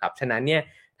รานะครับฉะนั้นเนี่ย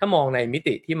ถ้ามองในมิ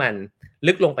ติที่มัน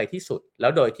ลึกลงไปที่สุดแล้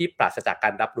วโดยที่ปราศจากกา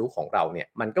รรับรู้ของเราเนี่ย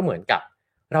มันก็เหมือนกับ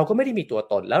เราก็ไม่ได้มีตัว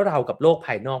ตนแล้วเรากับโลกภ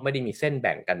ายนอกไม่ได้มีเส้นแ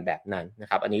บ่งกันแบบนั้นนะ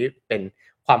ครับอันนี้เป็น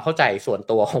ความเข้าใจส่วน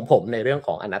ตัวของผมในเรื่องข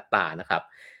องอนัตตานะครับ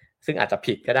ซึ่งอาจจะ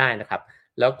ผิดก็ได้นะครับ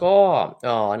แล้วก็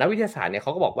นักวิทยาศาสตร์เนี่ยเข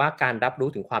าก็บอกว่าการรับรู้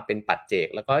ถึงความเป็นปัจเจก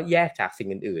แล้วก็แยกจากสิ่ง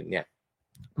อื่นๆเนี่ย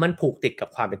มันผูกติดกับ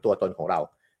ความเป็นตัวตนของเรา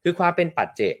คือความเป็นปัจ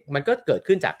เจกมันก็เกิด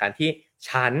ขึ้นจากการที่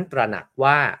ฉันตระหนัก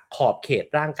ว่าขอบเขต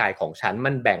ร่างกายของฉัน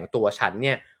มันแบ่งตัวฉันเ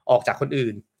นี่ยออกจากคน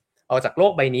อื่นออกจากโล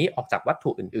กใบนี้ออกจากวัตถุ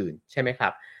อื่นๆใช่ไหมครั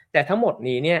บแต่ทั้งหมด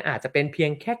นี้เนี่ยอาจจะเป็นเพีย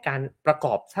งแค่การประก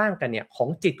อบสร้างกันเนี่ยของ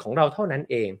จิตของเราเท่านั้น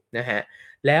เองนะฮะ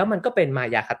แล้วมันก็เป็นมา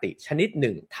ยาคติชนิดห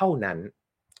นึ่งเท่านั้น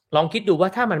ลองคิดดูว่า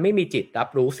ถ้ามันไม่มีจิตรับ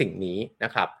รู้สิ่งนี้น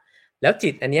ะครับแล้วจิ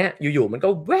ตอันเนี้ยอยู่ๆมันก็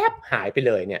แวบหายไปเ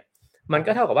ลยเนี่ย มัน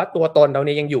ก็เท่ากับว่าตัวตนเราเ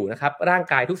นี่ยยังอยู่นะครับร่าง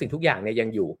กายทุกสิ่งทุกอย่างเนี่ยยัง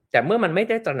อยู่แต่เมื่อมันไม่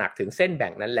ได้ตระหนักถึงเส้นแบ่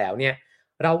งนั้นแล้วเนี่ย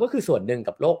เราก็คือส่วนหนึ่ง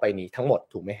กับโลกใบนี้ทั้งหมด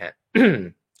ถูกไหมฮะ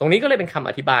ตรงนี้ก็เลยเป็นคำ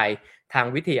อธิบายทาง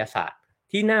วิทยาศาสตร์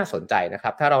ที่น่าสนใจนะครั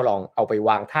บถ้าเราลองเอาไปว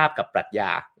างทาบกับปรัชญ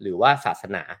าหรือว่าศาส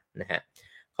นานะฮะ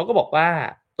เขาก็บอกว่า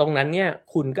ตรงนั้นเนี่ย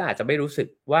คุณก็อาจจะไม่รู้สึก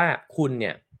ว่าคุณเ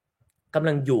นี่ยกำ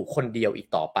ลังอยู่คนเดียวอีก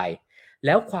ต่อไปแ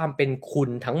ล้วความเป็นคุณ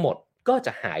ทั้งหมดก็จ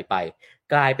ะหายไป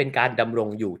กลายเป็นการดำรง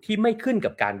อยู่ที่ไม่ขึ้น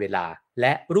กับการเวลาแล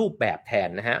ะรูปแบบแทน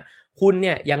นะฮะคุณเ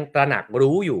นี่ยยังตระหนัก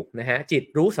รู้อยู่นะฮะจิต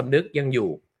รู้สำนึกยังอยู่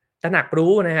ตระหนัก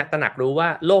รู้นะฮะตระหนักรู้ว่า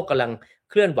โลกกำลัง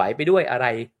เคลื่อนไหวไปด้วยอะไร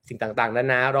สิ่งต่างๆนา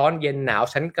นาร้อนเย็นหนาว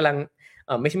ฉันกำลัง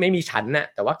ไม่มีฉันนะ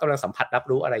แต่ว่ากำลังสัมผัสรับ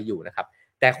รู้อะไรอยู่นะครับ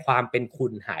แต่ความเป็นคุ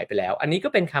ณหายไปแล้วอันนี้ก็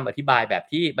เป็นคำอธิบายแบบ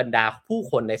ที่บรรดาผู้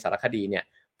คนในสารคดีเนี่ย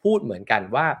พูดเหมือนกัน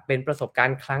ว่าเป็นประสบการ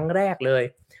ณ์ครั้งแรกเลย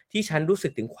ที่ฉันรู้สึ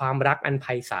กถึงความรักอันไพ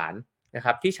ศาลนะค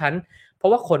รับที่ฉัน เพรา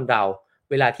ะว่าคนเรา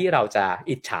เวลาที่เราจะ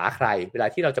อิจฉาใครเวลา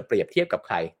ที่เราจะเปรียบเทียบกับใ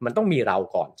ครมันต้องมีเรา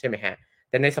ก่อนใช่ไหมฮะ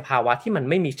แต่ในสภาวะที่มัน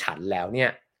ไม่มีฉันแล้วเนี่ย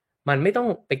มันไม่ต้อง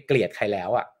ไปเกลียดใครแล้ว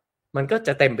อ่ะมันก็จ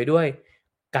ะเต็มไปด้วย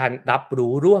การรับ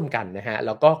รู้ร่วมกันนะฮะแ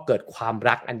ล้วก็เกิดความ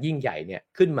รักอันยิ่งใหญ่เนี่ย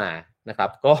ขึ้นมานะครับ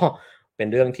ก็เป็น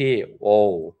เรื่องที่โอ้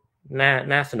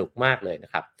น่าสนุกมากเลยน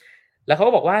ะครับ แล้วเขา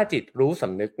ก็บอกว่าจิตรู้ส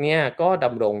ำนึกเนี่ยก็ด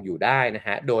ำรงอยู่ได้นะฮ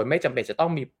ะโดยไม่จำเป็นจะต้อ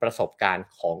งมีประสบการณ์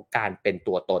ของการเป็น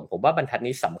ตัวตนผมว่าบรรทัด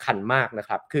นี้สำคัญมากนะค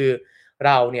รับคือเ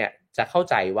ราเนี่ยจะเข้า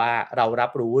ใจว่าเรารั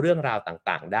บรู้เรื่องราว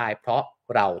ต่างๆได้เพราะ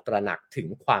เราตระหนักถึง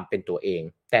ความเป็นตัวเอง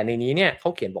แต่ในนี้เนี่ยเขา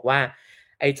เขียนบอกว่า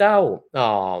ไอ้เจ้า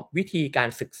วิธีการ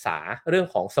ศึกษาเรื่อง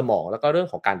ของสมองแล้วก็เรื่อง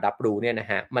ของการรับรู้เนี่ยนะ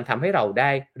ฮะมันทำให้เราได้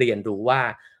เรียนรู้ว่า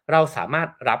เราสามารถ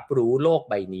รับรู้โลก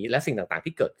ใบนี้และสิ่งต่างๆ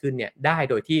ที่เกิดขึ้นเนี่ยได้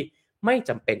โดยที่ ไม่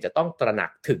จำเป็นจะต้องตระหนั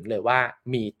กถึงเลยว่า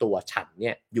มีตัวฉันเ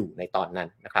นี่ยอยู่ในตอนนั้น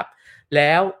นะครับแ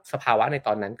ล้วสภาวะในต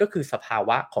อนนั้นก็คือสภาว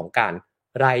ะของการ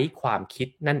ไร้ความคิด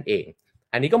นั่นเอง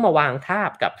อันนี้ก็มาวางทา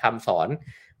บกับคำสอน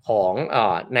ของ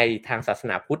ในทางศาส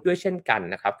นาพุทธด้วยเช่นกัน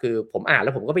นะครับคือผมอ่านแล้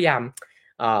วผมก็พยายาม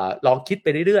ลองคิดไป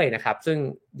เรื่อยๆนะครับซึ่ง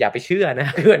อย่าไปเชื่อนะ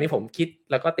คืออันนี้ผมคิด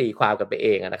แล้วก็ตีความกันไปเอ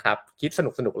งนะครับคิดส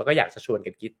นุกๆแล้วก็อยากจะชวน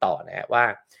กันคิดต่อนะว่า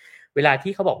เวลา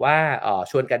ที่เขาบอกว่า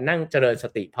ชวนกันนั่งเจริญส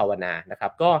ติภาวนานะครั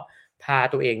บก็ พา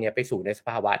ตัวเองเนี่ยไปสู่ในส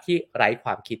ภาวะที่ไร้คว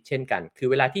ามคิดเช่นกันคือ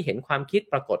เวลาที่เห็นความคิด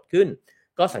ปรากฏขึ้น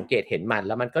ก็สังเกตเห็นมันแ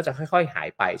ล้วมันก็จะค่อยๆหาย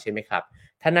ไปใช่ไหมครับ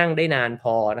ถ้านั่งได้นานพ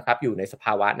อนะครับอยู่ในสภ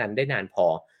าวะนั้นได้นานพอ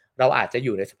เราอาจจะอ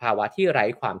ยู่ในสภาวะที่ไร้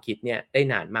ความคิดเนี่ยได้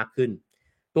นานมากขึ้น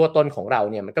ตัวตนของเรา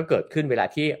เนี่ยมันก็เกิดขึ้นเวลา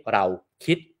ที่เรา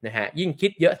คิดนะฮะยิ่งคิ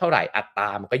ดเยอะเท่าไหร่อัตรา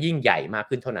มันก็ยิ่งใหญ่มาก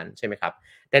ขึ้นเท่านั้นใช่ไหมครับ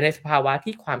แต่ในสภาวะ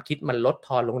ที่ความคิดมันลดท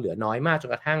อนลงเหลือน้อยมากจ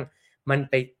นกระทั่งมัน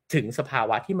ไปถึงสภา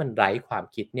วะที่มันไร้ความ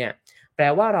คิดเนี่ย แปล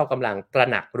ว่าเรากำลังตระ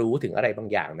หนักรู้ถึงอะไรบาง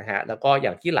อย่างนะฮะแล้วก็อย่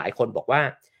างที่หลายคนบอกว่า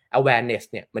awareness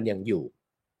เนี่ยมันยังอยู่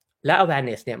และ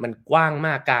awareness เนี่ยมันกว้างม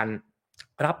ากการ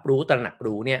รับรู้ตระหนัก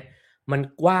รู้เนี่ยมัน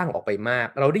กว้างออกไปมาก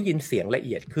เราได้ยินเสียงละเ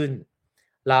อียดขึ้น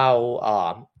เรา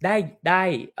ได้ได้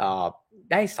เอ่อ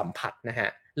ได้สัมผัสนะฮะ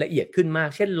ละเอียดขึ้นมาก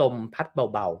เช่นลมพัด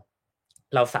เบา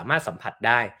ๆเราสามารถสัมผัสไ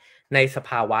ด้ในสภ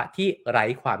าวะที่ไร้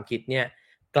ความคิดเนี่ย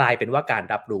กลายเป็นว่าการ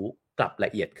รับรู้กลับล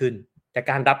ะเอียดขึ้น แต่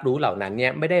การรับรู้เหล่านั้นเนี่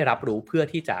ยไม่ได้รับรู้เพื่อ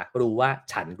ที่จะรู้ว่า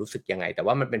ฉันรู้สึกยังไงแต่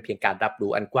ว่ามันเป็นเพียงการรับ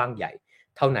รู้อันกว้างใหญ่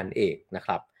เท่านั้นเองนะค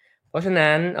รับเพราะฉะ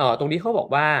นั้นตรงนี้เขาบอก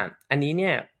ว่าอันนี้เ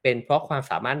นี่ยเป็นเพราะความ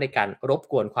สามารถในการรบ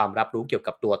กวนความรับรู้เกี่ยว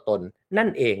กับตัวตนนั่น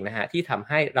เองนะฮะที่ทำใ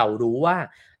ห้เรารู้ว่า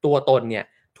ตัวตนเนี่ย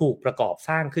ถูกประกอบส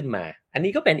ร้างขึ้นมาอัน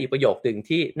นี้ก็เป็นอีกประโยคนึง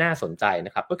ที่น่าสนใจน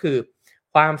ะครับก็คือ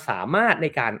ความสามารถใน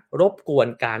การรบกวน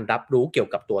การรับรู้เกี่ยว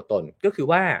กับตัวตนก็คือ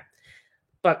ว่า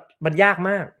มันยาก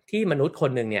มากที่มนุษย์ค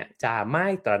นหนึ่งเนี่ยจะไม่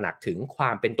ตระหนักถึงคว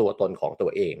ามเป็นตัวตนของตัว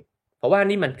เองเพราะว่า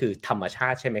นี่มันคือธรรมชา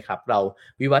ติใช่ไหมครับเรา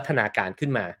วิวัฒนาการขึ้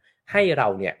นมาให้เรา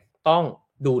เนี่ยต้อง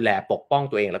ดูแลปกป้อง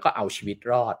ตัวเองแล้วก็เอาชีวิต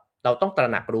รอดเราต้องตระ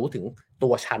หนักรู้ถึงตั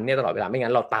วฉันเนี่ยตลอดเวลาไม่งั้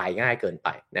นเราตายง่ายเกินไป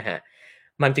นะฮะ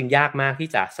มันจึงยากมากที่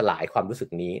จะสลายความรู้สึก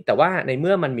นี้แต่ว่าในเ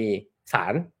มื่อมันมีสา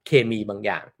รเคมีบางอ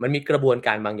ย่างมันมีกระบวนก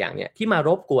ารบางอย่างเนี่ยที่มาร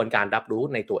บกวนการรับรู้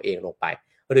ในตัวเองลงไป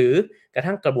หรือกระ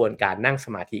ทั่งกระบวนการนั่งส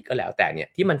มาธิก็แล้วแต่เนี่ย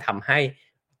ที่มันทำให้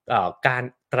การ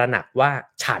ตระหนักว่า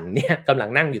ฉันเนี่ยกำลัง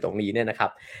นั่งอยู่ตรงนี้เนี่ยนะครั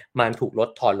บมันถูกลด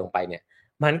ทอนลงไปเนี่ย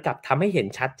มันกลับทำให้เห็น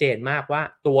ชัดเจนมากว่า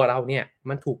ตัวเราเนี่ย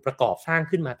มันถูกประกอบสร้าง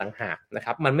ขึ้นมาต่างหากนะค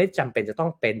รับมันไม่จำเป็นจะต้อ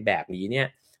งเป็นแบบนี้เนี่ย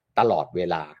ตลอดเว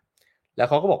ลา แล้ว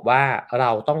เขาก็บอกว่าเร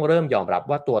าต้องเริ่มยอมรับ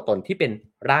ว่าตัวตนที่เป็น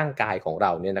ร่างกายของเร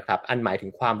าเนี่ยนะครับอันหมายถึ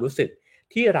งความรู้สึก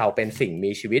ที่เราเป็นสิ่ง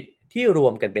มีชีวิตที่รว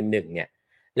มกันเป็นหนึ่งเนี่ย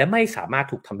และไม่สามารถ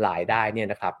ถูกทำลายได้เนี่ย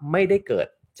นะครับไม่ได้เกิด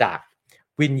จาก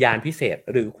วิญญาณพิเศษ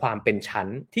หรือความเป็นชั้น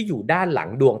ที่อยู่ด้านหลัง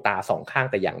ดวงตาสองข้าง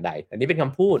แต่อย่างใดอันนี้เป็นค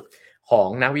ำพูดของ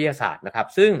นักวิทยาศาสตร์นะครับ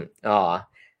ซึ่ง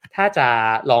ถ้าจะ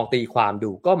ลองตีความ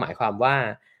ดูก็หมายความว่า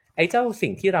ไอ้เจ้าสิ่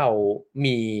งที่เรา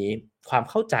มีความ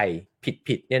เข้าใจ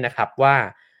ผิดๆเนี่ยนะครับว่า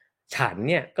ฉัน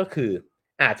เนี่ยก็คือ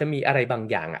อาจจะมีอะไรบาง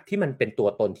อย่างที่มันเป็นตัว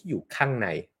ตนที่อยู่ข้างใน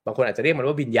บางคนอาจจะเรียกมัน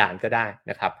ว่าวิญญาณก็ได้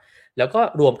นะครับแล้วก็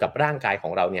รวมกับร่างกายขอ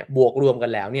งเราเนี่ยบวกรวมกั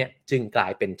นแล้วเนี่ยจึงกลา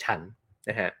ยเป็นฉัน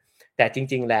นะฮะแต่จ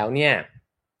ริงๆแล้วเนี่ย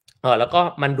แล้วก็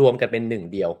มันรวมกันเป็นหนึ่ง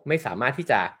เดียวไม่สามารถที่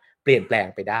จะเปลี่ยนแปลง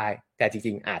ไปได้แต่จ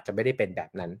ริงๆอาจจะไม่ได้เป็นแบบ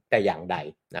นั้นแต่อย่างใด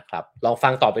นะครับลองฟั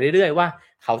งต่อไปเรื่อยๆว่า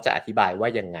เขาจะอธิบายว่า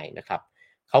ยังไงนะครับ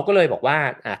เขาก็เลยบอกว่า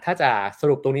ถ้าจะส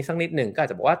รุปตรงนี้สักนิดหนึ่งก็อาจ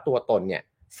จะบอกว่าตัวตนเนี่ย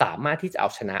สามารถที่จะเอา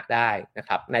ชนะได้นะค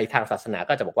รับในทางศาสนา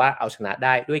ก็จะบอกว่าเอาชนะไ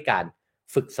ด้ด้วยการ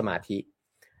ฝึกสมาธิ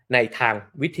ในทาง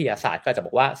วิทยาศาสตร์ก็จะบ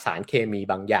อกว่าสารเคมี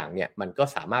บางอย่างเนี่ยมันก็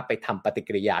สามารถไปทำปฏิ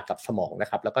กิริยากับสมองนะ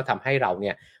ครับแล้วก็ทำให้เราเ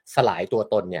นี่ยสลายตัว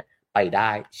ตนเนี่ยไปไ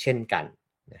ด้เช่นกัน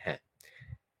นะฮะ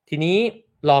ทีนี้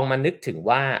ลองมานึกถึง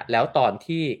ว่าแล้วตอน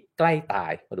ที่ใกล้ตา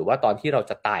ยหรือว่าตอนที่เรา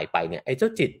จะตายไปเนี่ยไอ้เจ้า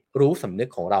จิตรู้สำนึก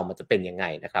ของเรามันจะเป็นยังไง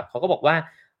นะครับเขาก็บอกว่า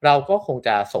เราก็คงจ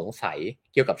ะสงสัย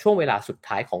เกี่ยวกับช่วงเวลาสุด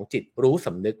ท้ายของจิตรู้ส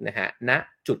ำนึกนะฮะณ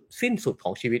จุดสิ้นสุดข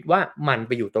องชีวิตว่ามันไ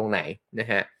ปอยู่ตรงไหนนะ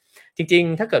ฮะจริง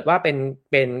ๆถ้าเกิดว่าเ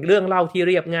ป็นเรื่องเล่าที่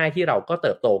เรียบง่ายที่เราก็เ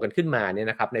ติบโตกันขึ้นมาเนี่ย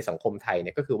นะครับในสังคมไทยเ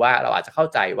นี่ยก็คือว่าเราอาจจะเข้า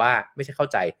ใจว่าไม่ใช่เข้า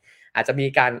ใจอาจจะมี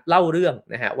การเล่าเรื่อง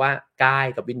นะฮะว่ากาย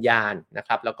กับวิญญาณนะค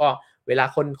รับแล้วก็เวลา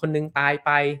คนคนนึงตายไป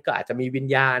ก็อาจจะมีวิญ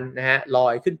ญาณนะฮะลอ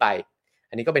ยขึ้นไป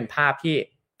อันนี้ก็เป็นภาพที่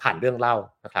ผ่านเรื่องเล่า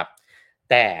นะครับ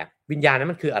แต่วิญญาณนั้น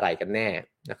มันคืออะไรกันแน่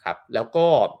นะครับแล้วก็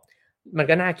มัน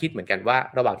ก็น่าคิดเหมือนกันว่า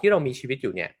ระหว่างที่เรามีชีวิตอ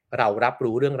ยู่เนี่ยเรารับ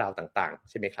รู้เรื่องราวต่างๆ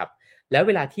ใช่ไหมครับแล้วเ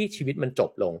วลาที่ชีวิตมันจ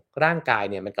บลงร่างกาย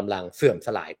เนี่ยมันกำลังเสื่อมส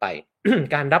ลายไป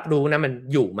การรับรู้นะมัน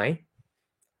อยู่ไหม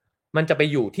มันจะไป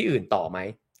อยู่ที่อื่นต่อไหม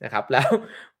นะครับแล้ว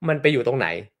มันไปอยู่ตรงไหน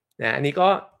นะอันนี้ก็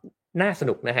น่าส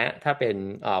นุกนะฮะถ้าเป็น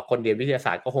คนเรียนวิทยาศ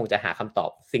าสตร์ก็คงจะหาคำตอบ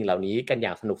สิ่งเหล่านี้กันอย่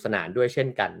างสนุกสนานด้วยเช่น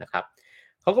กันนะครับ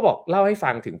เขาก็บอกเล่าให้ฟั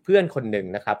งถึงเพื่อนคนหนึ่ง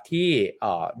นะครับที่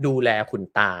ดูแลคุณ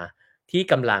ตาที่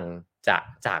กำลังจะ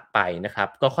จากไปนะครับ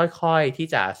ก็ค่อยๆที่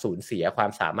จะสูญเสียควา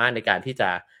มสามารถในการที่จะ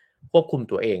ควบคุม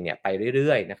ตัวเองเนี่ยไปเ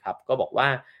รื่อยๆนะครับก็บอกว่า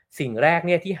สิ่งแรกเ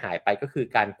นี่ยที่หายไปก็คือ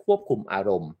การควบคุมอา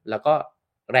รมณ์แล้วก็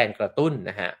แรงกระตุ้น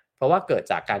นะฮะเพราะว่าเกิด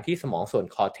จากการที่สมองส่วน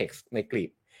cortex ในกลี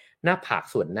บหน้าผาก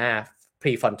ส่วนหน้า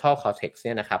prefrontal cortex เ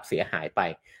นี่ยนะครับเสียหายไป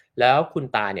แล้วคุณ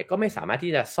ตาเนี่ยก็ไม่สามารถ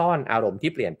ที่จะซ่อนอารมณ์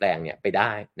ที่เปลี่ยนแปลงเนี่ยไปไ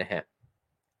ด้นะฮะ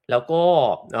แล้วก็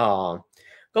เอ่อ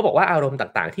ก็บอกว่าอารมณ์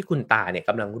ต่างๆที่คุณตาเนี่ย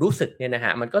กำลังรู้สึกเนี่ยนะฮ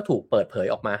ะมันก็ถูกเปิดเผย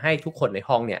ออกมาให้ทุกคนใน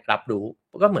ห้องเนี่ยรับรู้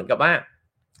ก็เหมือนกับว่า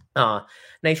เอ่อ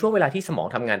ในช่วงเวลาที่สมอง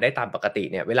ทำงานได้ตามปกติ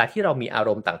เนี่ยเวลาที่เรามีอาร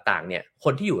มณ์ต่างๆเนี่ยค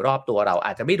นที่อยู่รอบตัวเราอ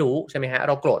าจจะไม่รู้ใช่ไหมฮะเ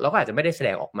ราโกรธเราก็อาจจะไม่ได้แสด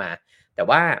งออกมาแต่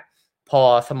ว่าพอ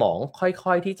สมอง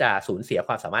ค่อยๆที่จะสูญเสียค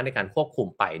วามสามารถในการควบคุม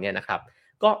ไปเนี่ยนะครับ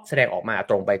ก็แสดงออกมา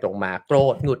ตรงไปตรงมาโกร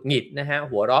ธหงุดหงิดนะฮะ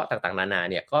หัวเราะต่างๆนานา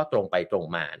เนี่ยก็ตรงไปตรง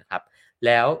มานะครับแ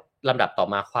ล้วลำดับต่อ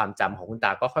มาความจำของคุณต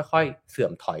าก็ค่อยๆเสื่อ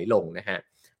มถอยลงนะฮะ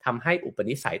ทำให้อุป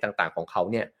นิสัยต่างๆของเขา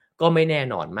เนี่ยก็ไม่แน่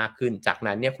นอนมากขึ้นจาก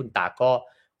นั้นเนี่ยคุณตาก็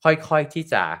ค่อยๆที่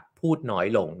จะพูดน้อย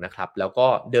ลงนะครับแล้วก็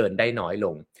เดินได้น้อยล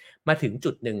งมาถึง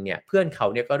จุดหนึ่งเนี่ยเพื่อนเขา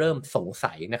เนี่ยก็เริ่มสง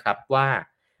สัยนะครับว่า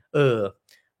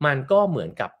มันก็เหมือ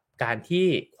นกับการที่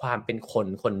ความเป็นคน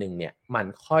คนหนึ่งเนี่ยมัน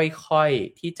ค่อย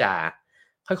ๆที่จ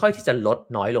ะลด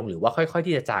น้อยลงหรือว่าค่อยๆ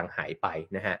ที่จะจางหายไป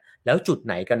นะฮะแล้วจุดไ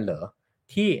หนกันเหรอ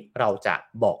ที่เราจะ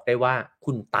บอกได้ว่า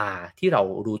คุณตาที่เรา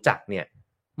รู้จักเนี่ย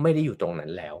ไม่ได้อยู่ตรงนั้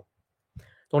นแล้ว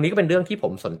ตรงนี้ก็เป็นเรื่องที่ผ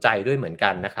มสนใจด้วยเหมือนกั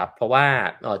นนะครับเพราะว่า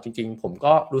จริงๆผม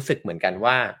ก็รู้สึกเหมือนกัน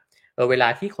ว่าเวลา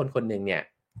ที่คนคนหนึ่งเนี่ย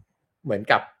เหมือน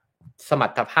กับสมร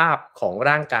รถภาพของ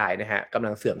ร่างกายนะฮะกำ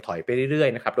ลังเสื่อมถอยไปเรื่อย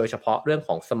ๆนะครับโดยเฉพาะเรื่องข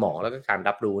องสมองแล้วก็การ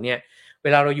รับรู้เนี่ยเว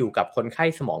ลาเราอยู่กับคนไข้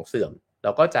สมองเสื่อมเร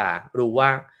าก็จะรู้ว่า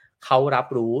เขารับ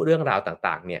รู้เรื่องราว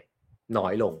ต่างๆเนี่ยน้อ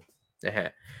ยลงนะฮะ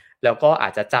แล้วก็อา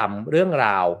จจะจำเรื่องร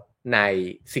าวใน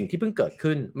สิ่งที่เพิ่งเกิด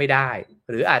ขึ้นไม่ได้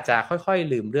หรืออาจจะค่อย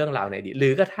ๆลืมเรื่องราวในอดีตหรื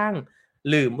อกระทั่ง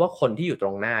ลืมว่าคนที่อยู่ตร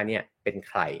งหน้าเนี่ยเป็น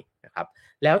ใครนะครับ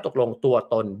แล้วตกลงตัว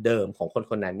ตนเดิมของคน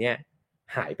คนนั้นเนี่ย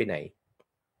หายไปไหน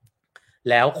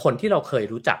แล้วคนที่เราเคย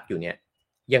รู้จักอยู่เนี่ย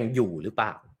ยังอยู่หรือเปล่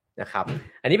านะครับ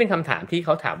อันนี้เป็นคำถามที่เข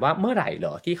าถามว่าเมื่อไหร่เหร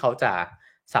อที่เขาจะ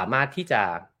สามารถที่จะ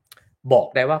บอก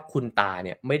ได้ว่าคุณตาเ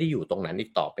นี่ยไม่ได้อยู่ตรงนั้นอี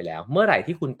กต่อไปแล้วเมื่อไหร่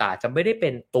ที่คุณตาจะไม่ได้เป็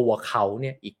นตัวเขาเ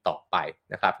นี่ยอีกต่อไป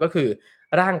นะครับก็คือ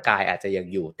ร่างกายอาจจะยัง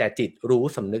อยู่แต่จิตรู้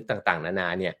สำนึกต่างๆนานา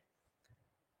เนี่ย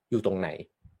อยู่ตรงไหน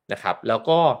นะครับแล้ว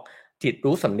ก็จิต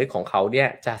รู้สำนึกของเขาเนี่ย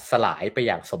จะสลายไปอ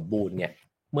ย่างสมบูรณ์เนี่ย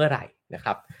เมื่อไหร่ นะค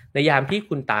รับในยามที่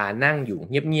คุณตานั่งอยู่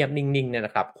เงียบๆนิ่งๆเนี่ยน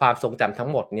ะครับความทรงจำทั้ง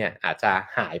หมดเนี่ยอาจจะ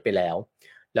หายไปแล้ว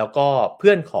แล้วก็เ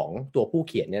พื่อนของตัวผู้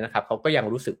เขียนเนี่ยนะครับเขาก็ยัง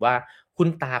รู้สึกว่าคุณ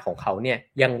ตาของเขาเนี่ย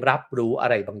ยังรับรู้อะ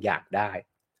ไรบางอย่างได้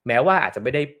แม้ว่าอาจจะไ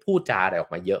ม่ได้พูดจาอะไรออ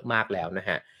กมาเยอะมากแล้วนะ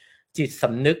ฮะจิตส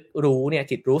ำนึกรู้เนี่ย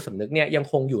จิตรู้สำนึกเนี่ยยัง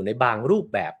คงอยู่ในบางรูป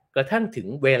แบบกระทั่งถึง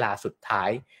เวลาสุดท้าย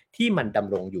ที่มันด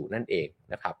ำรงอยู่นั่นเอง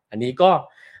นะครับอันนี้ก็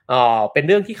เป็นเ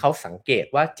รื่องที่เขาสังเกต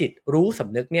ว่าจิตรู้ส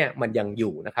ำนึกเนี่ยมันยังอ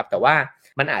ยู่นะครับแต่ว่า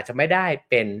มันอาจจะไม่ได้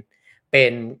เป็น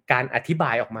การอธิบ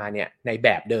ายออกมาเนี่ยในแบ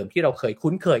บเดิมที่เราเคย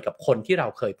คุ้นเคยกับคนที่เรา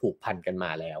เคยผูกพันกันม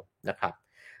าแล้วนะครับ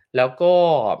แล้วก็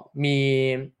มี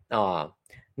เอ่อ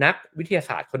นักวิทยา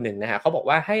ศาสตร์คนหนึ่งนะฮะเขาบอก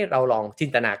ว่าให้เราลองจิ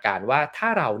นตนาการว่าถ้า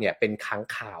เราเนี่ยเป็นค้าง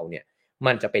คาวเนี่ย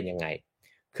มันจะเป็นยังไง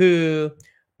คือ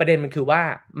ประเด็นมันคือว่า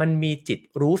มันมีจิต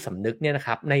รู้สำนึกเนี่ยนะค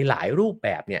รับในหลายรูปแบ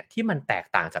บเนี่ยที่มันแตก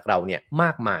ต่างจากเราเนี่ยม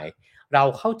ากมายเรา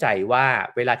เข้าใจว่า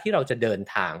เวลาที่เราจะเดิน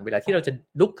ทางเวลาที่เราจะ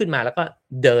ลุกขึ้นมาแล้วก็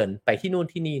เดินไปที่นู่น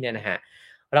ที่นี่เนี่ยนะฮะ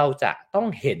เราจะต้อง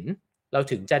เห็นเรา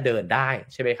ถึงจะเดินได้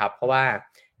ใช่ไหมครับเพราะว่า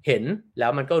เห็นแล้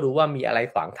วมันก็รู้ว่ามีอะไร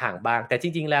ขวางทางบ้างแต่จ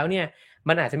ริงๆแล้วเนี่ย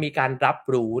มันอาจจะมีการรับ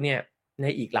รู้เนี่ยใน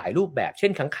อีกหลายรูปแบบเช่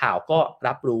นค้างคาวก็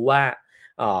รับรู้ว่า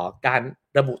การ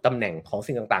ระบุตำแหน่งของ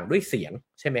สิ่งต่างๆด้วยเสียง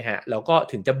ใช่ไหมฮะแล้วก็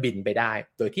ถึงจะบินไปได้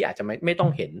โดยที่อาจจะไม่ต้อ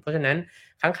งเห็นเพราะฉะนั้น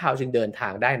ค้างคาวจึงเดินทา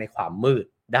งได้ในความมืด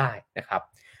ได้นะครับ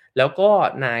แล้วก็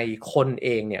ในคนเอ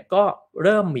งเนี่ยก็เ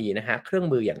ริ่มมีนะฮะเครื่อง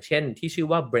มืออย่างเช่นที่ชื่อ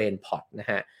ว่า BrainPod นะ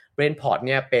ฮะ BrainPod เ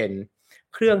นี่ยเป็น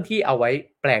เครื่องที่เอาไว้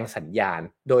แปลงสัญญาณ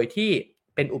โดยที่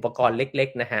เป็นอุปกรณ์เล็ก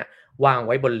ๆนะฮะวางไ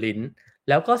ว้บนลิ้น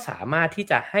แล้วก็สามารถที่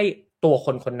จะให้ตัวค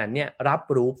นคนนั้นเนี่ยรับ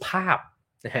รู้ภาพ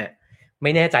นะฮะไ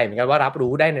ม่แน่ใจเหมือนกันว่ารับ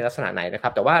รู้ได้ในลักษณะไหนนะครั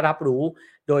บแต่ว่ารับรู้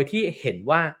โดยที่เห็น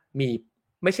ว่ามี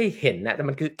ไม่ใช่เห็นนะแต่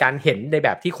มันคือการเห็นในแบ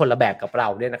บที่คนละแบบกับเรา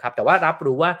เนี่ยนะครับแต่ว่ารับ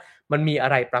รู้ว่ามันมีอะ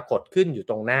ไรปรากฏขึ้นอยู่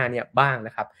ตรงหน้าเนี่ยบ้างน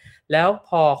ะครับแล้วพ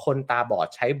อคนตาบอด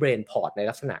ใช้ BrainPod ใน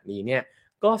ลักษณะนี้เนี่ย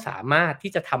ก็สามารถ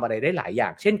ที่จะทำอะไรได้หลายอย่า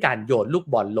งเช่นการโยนลูก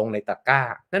บอลลงในตะกร้า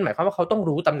นั่นหมายความว่าเขาต้อง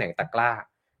รู้ตำแหน่งตะกร้า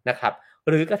นะครับ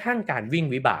หรือกระทั่งการวิ่ง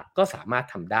วิบากก็สามารถ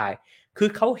ทำได้คือ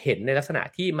เขาเห็นในลักษณะ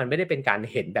ที่มันไม่ได้เป็นการ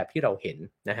เห็นแบบที่เราเห็น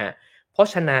นะฮะเพราะ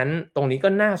ฉะนั้นตรงนี้ก็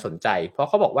น่าสนใจเพราะ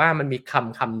เขาบอกว่ามันมี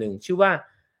คำหนึ่งชื่อว่า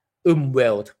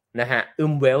Umwelt นะฮะ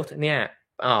Umwelt เนี่ย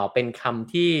เป็นค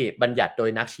ำที่บัญญัติโดย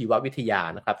นักชีววิทยา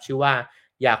นะครับชื่อว่า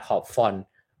Jakob von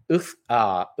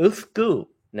Uexküll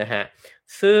นะฮะ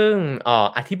ซึ่ง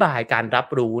อธิบายการรับ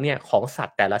รู้เนี่ยของสัต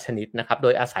ว์แต่ละชนิดนะครับโด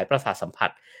ยอาศัยประสาทสัมผัส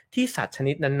ที่สัตว์ช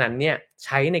นิดนั้นๆเนี่ยใ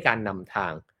ช้ในการนำทา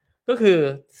งก็คือ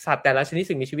สัตว์แต่ละชนิด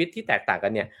สิ่งมีชีวิตที่แตกต่างกั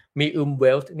นเนี่ยมี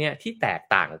Umwelt เนี่ยที่แตก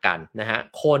ต่างกันนะฮะ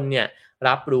คนเนี่ย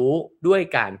รับรู้ด้วย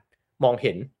การมองเ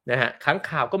ห็นนะฮะค้างค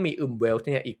าวก็มี Umwelt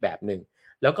เนี่ยอีกแบบหนึ่ง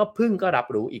แล้วก็ผึ้งก็รับ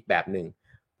รู้อีกแบบหนึ่ง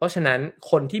เพราะฉะนั้น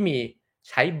คนที่มี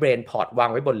ใช้ BrainPod วาง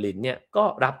ไว้บนลิ้นเนี่ยก็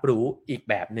รับรู้อีก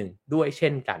แบบหนึ่งด้วยเช่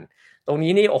นกันตรง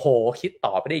นี้นี่โอ้โหคิด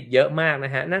ต่อไปได้อีกเยอะมากน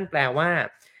ะฮะนั่นแปลว่า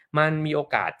มันมีโอ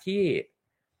กาสที่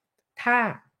ถ้า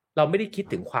เราไม่ได้คิด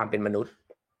ถึงความเป็นมนุษย์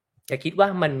จะคิดว่า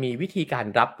มันมีวิธีการ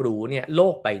รับรู้เนี่ยโล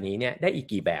กใบนี้เนี่ยได้อีก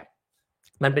กี่แบบ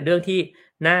มันเป็นเรื่องที่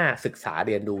น่าศึกษาเ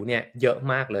รียนรู้เนี่ยเยอะ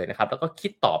มากเลยนะครับแล้วก็คิ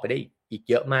ดต่อไปได้อีก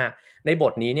เยอะมากในบ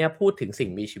ทนี้เนี่ยพูดถึงสิ่ง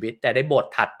มีชีวิตแต่ในบท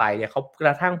ถัดไปเนี่ยเขากร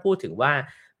ะทั่งพูดถึงว่า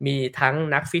มีทั้ง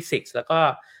นักฟิสิกส์แล้วก็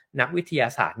นักวิทยา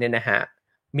ศาสตร์เนี่ยนะฮะ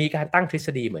มีการตั้งทฤษ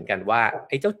ฎีเหมือนกันว่าไ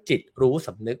อ้เจ้าจิตรู้ส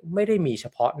ำนึกไม่ได้มีเฉ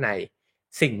พาะใน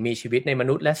สิ่งมีชีวิตในม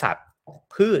นุษย์และสัตว์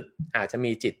พืชอาจจะ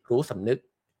มีจิตรู้สำนึก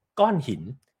ก้อนหิน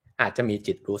อาจจะมี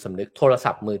จิตรู้สำนึกโทร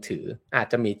ศัพท์มือถืออาจ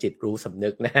จะมีจิตรู้สำนึ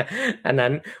กนะอันนั้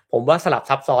นผมว่าสลับ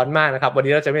ซับซ้อนมากนะครับวัน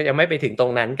นี้เราจะยังไม่ไปถึงตร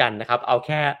งนั้นกันนะครับเอาแ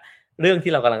ค่เรื่อง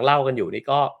ที่เรากำลังเล่ากันอยู่นี่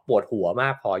ก็ปวดหัวมา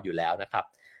กพออยู่แล้วนะครับ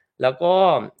แล้วก็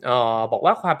บอก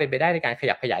ว่าความเป็นไปได้ในการข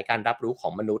ยับขยายการรับรู้ขอ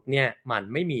งมนุษย์เนี่ยมัน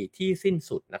ไม่มีที่สิ้น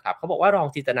สุดนะครับเขาบอกว่าลอง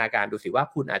จินตนาการดูสิว่า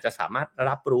คุณอาจจะสามารถ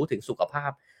รับรู้ถึงสุขภา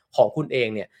พของคุณเอง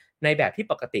เนี่ยในแบบที่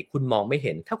ปกติคุณมองไม่เ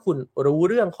ห็นถ้าคุณรู้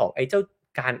เรื่องของไอ้เจ้า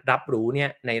การรับรู้เนี่ย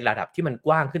ในระดับที่มันก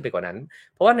ว้างขึ้นไปกว่านั้น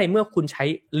เพราะว่าในเมื่อคุณใช้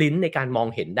ลิ้นในการมอง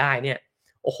เห็นได้เนี่ย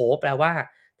โอ้โหแปลว่า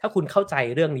ถ้าคุณเข้าใจ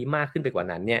เรื่องนี้มากขึ้นไปกว่า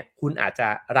นั้นเนี่ยคุณอาจจะ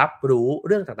รับรู้เ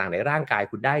รื่องต่างๆในร่างกาย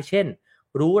คุณได้เช่น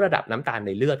รู้ระดับน้ำตาลใน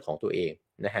เลือดของตัวเอง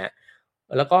นะฮะ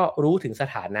แล้วก็รู้ถึงส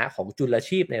ถานะของจุล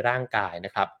ชีพในร่างกายน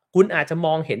ะครับคุณอาจจะม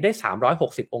องเห็นได้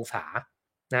360องศา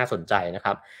น่าสนใจนะค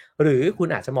รับหรือคุณ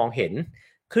อาจจะมองเห็น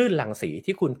คลื่นรังสี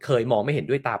ที่คุณเคยมองไม่เห็น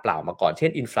ด้วยตาเปล่ามาก่อนเช่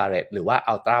นอินฟราเรดหรือว่า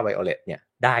อัลตราไวโอเลตเนี่ย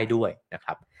ได้ด้วยนะค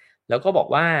รับแล้วก็บอก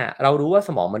ว่าเรารู้ว่าส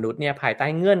มองมนุษย์เนี่ยภายใต้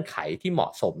เงื่อนไขที่เหมา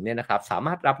ะสมเนี่ยนะครับสาม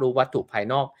ารถรับรู้วัตถุภาย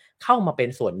นอกเข้ามาเป็น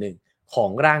ส่วนหนึ่งของ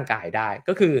ร่างกายได้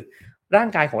ก็คือร่าง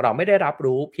กายของเราไม่ได้รับ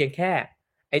รู้เพียงแค่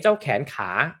ไอ้เจ้าแขนขา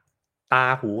ตา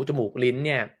หูจมูกลิ้นเ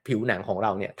นี่ยผิวหนังของเร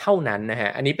าเนี่ยเท่านั้นนะฮะ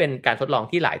อันนี้เป็นการทดลอง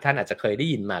ที่หลายท่านอาจจะเคยได้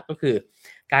ยินมาก็คือ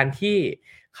การที่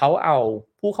เขาเอา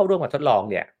ผู้เข้าร่วมการทดลอง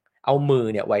เนี่ย เอามือ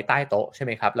เนี่ยไว้ใต้โต๊ะใช่ไห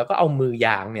มครับแล้วก็เอามือย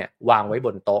างเนี่ยวางไว้บ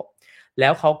นโต๊ะแล้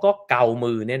วเขาก็เกา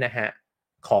มือเนี่ยนะฮะ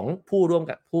ของ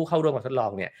ผู้เข้าร่วมการทดลอ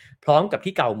งเนี่ยพร้อมกับ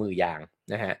ที่เกามือยาง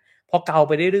นะฮะพอเกาไ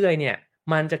ปเรื่อยๆเนี่ย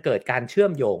มันจะเกิดการเชื่อ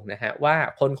มโยงนะฮะว่า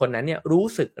คนคนนั้นเนี่ยรู้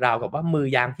สึกราวกับว่ามือ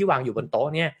ยางที่วางอยู่บนโต๊ะ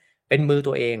เนี่ยเป็นมือ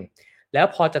ตัวเองแล้ว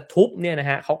พอจะทุบเนี่ยนะ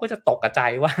ฮะเขาก็จะตกใจ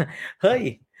ว่าเฮ้ย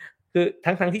คือ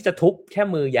ทั้งที่จะทุบแค่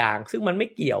มือยางซึ่งมันไม่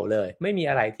เกี่ยวเลยไม่มี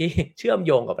อะไรที่เชื่อมโ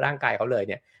ยงกับร่างกายเขาเลย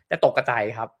เนี่ยแต่ตกใจ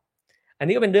ครับอัน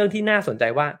นี้ก็เป็นเรื่องที่น่าสนใจ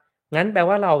ว่างั้นแปล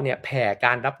ว่าเราเนี่ยแผ่ก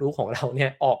ารรับรู้ของเราเนี่ย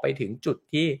ออกไปถึงจุด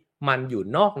ที่มันอยู่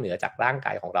นอกเหนือจากร่างก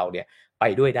ายของเราเนี่ยไป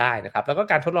ด้วยได้นะครับแล้วก็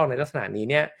การทดลองในลักษณะนี้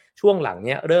เนี่ยช่วงหลังเ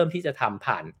นี่ยเริ่มที่จะทำ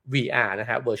ผ่าน VR นะ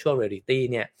ฮะ Virtual Reality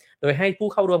เนี่ยโดยให้ผู้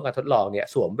เข้าร่วมการทดลองเนี่ย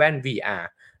สวมแว่น VR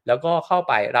แล้วก็เข้า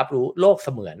ไปรับรู้โลกเส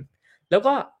มือนแล้ว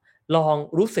ก็ลอง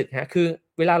รู้สึกฮะคือ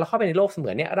เวลาเราเข้าไปในโลกเสมื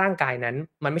อนเนี่ยร่างกายนั้น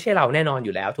มันไม่ใช่เราแน่นอนอ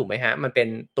ยู่แล้วถูกไหมฮะมันเป็น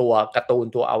ตัวการ์ตูน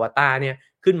ตัวอวตารเนี่ย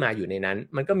ขึ้นมาอยู่ในนั้น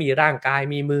มันก็มีร่างกาย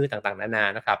มีมือต่างๆนานา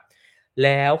นะครับแ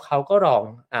ล้วเขาก็ลอง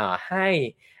ให้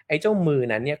ไอ้เจ้ามือ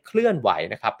นั้นเนี่ยเคลื่อนไหว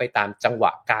นะครับไปตามจังหว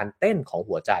ะการเต้นของ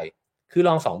หัวใจคือล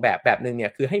อง2แบบหนึ่งเนี่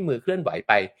ยคือให้มือเคลื่อนไหว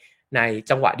ไปใน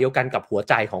จังหวะเดียวกันกับหัว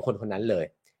ใจของคนคนนั้นเลย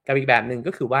กับอีกแบบหนึ่ง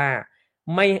ก็คือว่า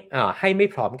ไม่ให้ไม่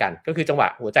พร้อมกันก็คือจังหวะ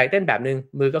หัวใจเต้นแบบหนึ่ง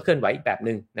มือก็เคลื่อนไหวอีกแบบห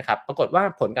นึ่งนะครับปรากฏว่า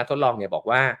ผลการทดลองเนี่ยบอก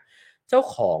ว่าเจ้า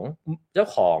ของเจ้า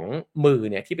ของมือ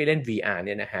เนี่ยที่ไปเล่น VR เ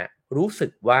นี่ยนะฮะรู้สึ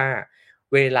กว่า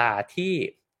เวลาที่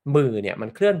มือเนี่ยมัน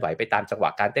เคลื่อนไหวไปตามจังหวะ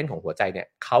การเต้นของหัวใจเนี่ย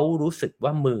เขารู้สึกว่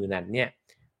ามือนั้นเนี่ย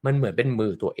มันเหมือนเป็นมื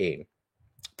อตัวเอง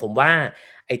ผมว่า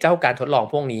ไอ้เจ้าการทดลอง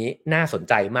พวกนี้น่าสน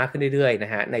ใจมากขึ้นเรื่อยๆน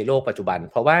ะฮะในโลกปัจจุบัน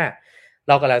เพราะว่าเ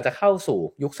รากำลังจะเข้าสู่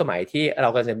ยุคสมัยที่เรา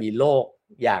กำลังจะมีโลก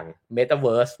อย่าง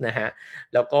Metaverse นะฮะ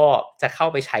แล้วก็จะเข้า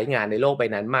ไปใช้งานในโลกใบ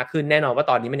นั้นมากขึ้นแน่นอนว่า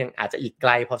ตอนนี้มันยังอาจจะอีกไก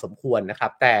ลพอสมควรนะครั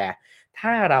บแต่ถ้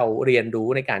าเราเรียนรู้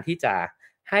ในการที่จะ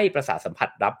ให้ประสาทสัมผัส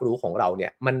รับรู้ของเราเนี่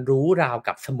ยมันรู้ราว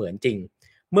กับเสมือนจริง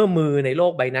เมื่อมือในโล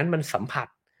กใบนั้นมันสัมผัส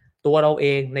ตัวเราเอ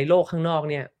งในโลกข้างนอก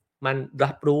เนี่ยมัน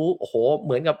รับรู้โอ้โหเห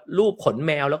มือนกับรูปขนแ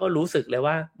มวแล้วก็รู้สึกเลย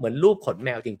ว่าเหมือนรูปขนแม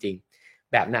วจริง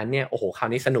ๆแบบนั้นเนี่ยโอ้โหคราว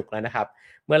นี้สนุกแล้วนะครับ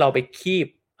เมื่อเราไปคีบ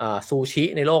ซูชิ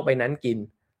ในโลกใบนั้นกิน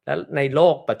แล้วในโล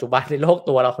กปัจจุบันในโลก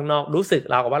ตัวเราข้างนอกรู้สึก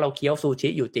ราวกับว่าเราเคี้ยวซูชิ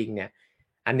อยู่จริงเนี่ย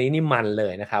อันนี้นี่มันเล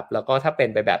ยนะครับแล้วก็ถ้าเป็น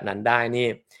ไปแบบนั้นได้นี่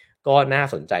ก็น่า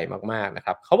สนใจมากๆนะค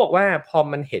รับเขาบอกว่าพอ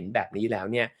มันเห็นแบบนี้แล้ว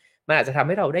เนี่ยมันอาจจะทำใ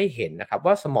ห้เราได้เห็นนะครับ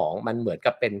ว่าสมองมันเหมือน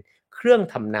กับเป็นเครื่อง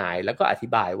ทำนายแล้วก็อธิ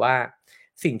บายว่า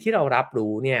สิ่งที่เรารับ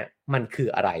รู้เนี่ยมันคือ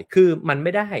อะไรคือมันไ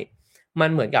ม่ได้มัน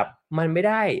เหมือนกับมันไม่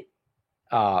ได้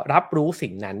รับรู้สิ่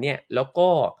งนั้นเนี่ยแล้วก็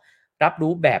รับ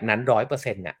รู้แบบนั้น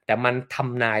100%น่ะแต่มันท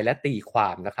ำนายและตีควา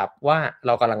มนะครับว่าเร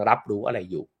ากำลังรับรู้อะไร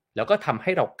อยู่แล้วก็ทำใ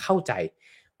ห้เราเข้าใจ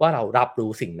ว่าเรารับรู้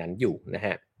สิ่งนั้นอยู่นะฮ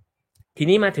ะที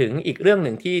นี้มาถึงอีกเรื่องห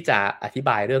นึ่งที่จะอธิบ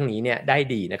ายเรื่องนี้เนี่ยได้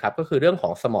ดีนะครับก็คือเรื่องขอ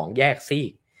งสมองแยกซี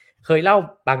กเคยเล่า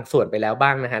บางส่วนไปแล้วบ้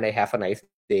างนะฮะใน Have a Nice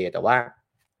Day แต่ว่า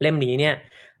เล่มนี้เนี่ย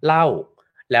เล่า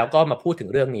แล้วก็มาพูดถึง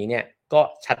เรื่องนี้เนี่ยก็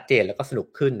ชัดเจนแล้วก็สนุก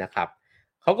ขึ้นนะครับ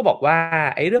เขาก็บอกว่า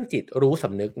ไอ้เรื่องจิตรู้ส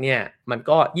ำนึกเนี่ยมัน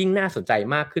ก็ยิ่งน่าสนใจ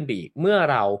มากขึ้นไปอีกเมื่อ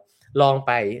เราลองไ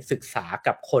ปศึกษา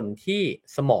กับคนที่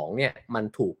สมองเนี่ยมัน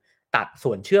ถูกตัด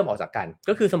ส่วนเชื่อมออกจากกัน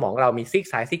ก็คือสมองเรามีซีก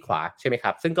ซ้ายซีกขวาใช่ไหมค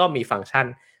รับซึ่งก็มีฟังก์ชัน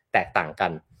แตกต่างกั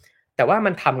นแต่ว่า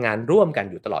มันทำงานร่วมกัน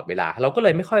อยู่ตลอดเวลาเราก็เล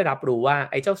ยไม่ค่อยรับรู้ว่า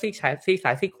ไอ้เจ้าซีกซ้าย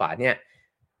ซีกขวาเนี่ย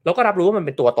เราก็รับรู้ว่ามันเ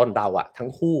ป็นตัวตนเราอะทั้ง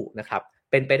คู่นะครับ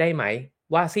เป็นไปได้ไหม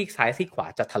ว่าซีกซ้ายซีกขวา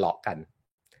จะทะเลาะกัน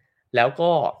แล้ว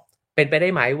ก็เป็นไปได้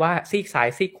ไหมว่าซีกซ้าย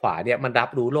ซีกขวาเนี่ยมันรับ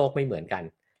รู้โลกไม่เหมือนกัน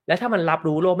และถ้ามันรับ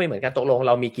รู้โลกไม่เหมือนกันตกลงเ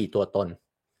รามีกี่ตัวตน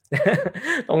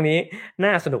ตรงนี้น่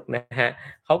าสนุกนะฮะ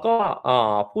เขาก็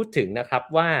พูดถึงนะครับ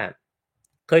ว่า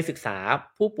เคยศึกษา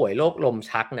ผู้ป่วยโรคลม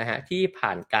ชักนะฮะที่ผ่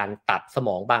านการตัดสม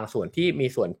องบางส่วนที่มี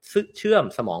ส่วนเชื่อม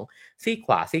สมองซีกข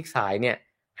วาซีกซ้ายเนี่ย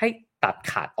ให้ตัด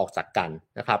ขาดออกจากกัน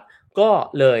นะครับก็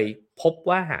เลยพบ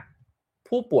ว่า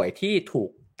ผู้ป่วยที่ถูก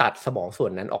ตัดสมองส่ว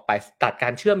นนั้นออกไปตัดกา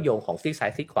รเชื่อมโยงของซีกซ้า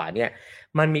ยซีกขวาเนี่ย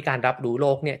มันมีการรับรู้โล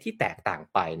กเนี่ยที่แตกต่าง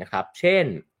ไปนะครับเช่น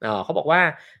เขาบอกว่า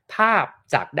ภาพ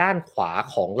จากด้านขวา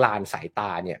ของลานสายต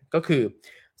าเนี่ยก็คือ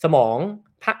สมอง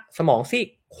สมองซีก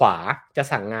ขวาจะ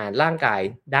สั่งงานร่างกาย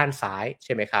ด้านซ้ายใ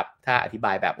ช่ไหมครับถ้าอธิบ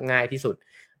ายแบบง่ายที่สุด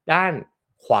ด้าน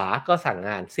ขวาก็สั่งง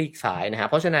านซีกซ้ายนะครับ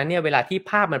เพราะฉะนั้นเนี่ยเวลาที่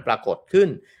ภาพมันปรากฏขึ้น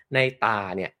ในตา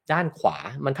เนี่ยด้านขวา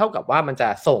มันเท่ากับว่ามันจะ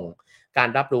ส่งการ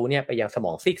รับรู้เนี่ยไปยังสม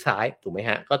องซีกซ้ายถูกไหม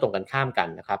ฮะก็ตรงกันข้ามกัน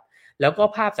นะครับแล้วก็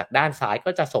ภาพจากด้านซ้าย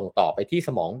ก็จะส่งต่อไปที่ส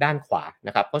มองด้านขวาน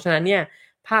ะครับเพราะฉะนั้นเนี่ย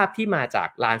ภาพที่มาจาก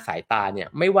ลานสายตาเนี่ย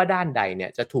ไม่ว่าด้านใดเนี่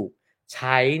ยจะถูกใ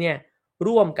ช้เนี่ย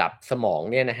ร่วมกับสมอง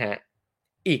เนี่ยนะฮะ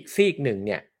อีกซีกหนึ่งเ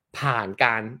นี่ยผ่า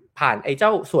นไอ้เจ้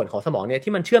าส่วนของสมองเนี่ย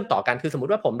ที่มันเชื่อมต่อกันคือสมมุ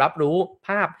ติว่าผมรับรู้ภ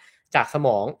าพจากสม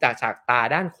องจากตา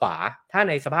ด้านขวาถ้า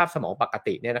ในสภาพสมองปก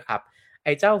ติเนี่ยนะครับไ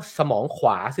อ้เจ้าสมองขว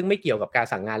าซึ่งไม่เกี่ยวกับการ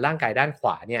สั่งงานร่างกายด้านขว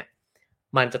าเนี่ย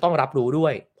มันจะต้องรับรู้ด้ว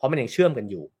ยเพราะมันยังเชื่อมกัน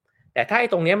อยู่แต่ถ้าไอ้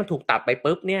ตรงนี้มันถูกตัดไป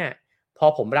ปุ๊บเนี่ยพอ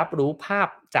ผมรับรู้ภาพ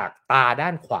จากตาด้า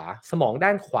นขวาสมองด้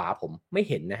านขวาผมไม่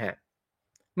เห็นนะฮะ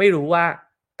ไม่รู้ว่า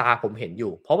ตาผมเห็นอ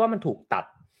ยู่เพราะว่ามันถูกตัด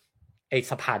ไอ้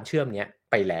สะพานเชื่อมเนี้ย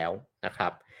ไปแล้วนะครั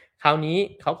บคราวนี้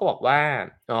เขาก็บอกว่า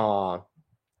เอ่อ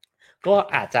ก็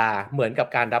อาจจะเหมือนกับ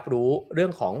การรับรู้เรื่อ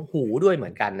งของหูด้วยเหมื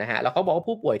อนกันนะฮะแล้วเขาบอกว่า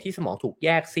ผู้ป่วยที่สมองถูกแย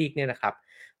กซีกเนี่ยนะครับ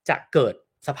จะเกิด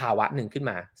สภาวะหนึ่งขึ้น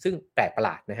มาซึ่งแปลกประหล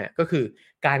าดนะฮะก็คือ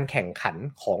การแข่งขัน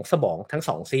ของสมองทั้งส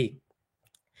องซีก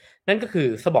นั่นก็คือ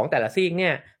สมองแต่ละซีกเนี่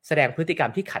ยแสดงพฤติกรร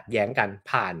มที่ขัดแย้งกัน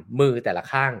ผ่านมือแต่ละ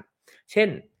ข้างเช่น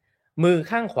มือ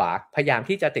ข้างขวาพยายาม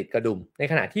ที่จะติดกระดุมใน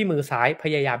ขณะที่มือซ้ายพ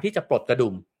ยายามที่จะปลดกระดุ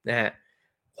มนะฮะ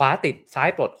ขวาติดซ้าย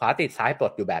ปลดขวาติดซ้ายปล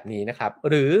ดอยู่แบบนี้นะครับ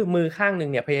หรือมือข้างหนึ่ง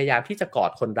เนี่ยพยายามที่จะกอ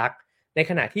ดคนรักใน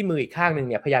ขณะที่มืออีกข้างหนึ่ง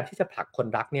เนี่ยพยายามที่จะผลักคน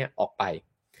รักเนี่ยออกไป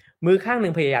มือข้างหนึ่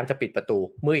งพยายามจะปิดประตู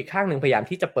มืออีกข้างหนึ่งพยายาม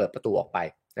ที่จะเปิดประตูออกไป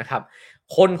นะครับ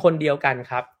คนคนเดียวกัน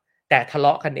ครับแต่ทะเล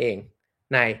าะกันเอง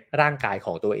ในร่างกายข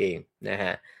องตัวเองนะฮ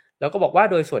ะแล้วก็บอกว่า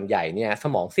โดยส่วนใหญ่เนี่ยส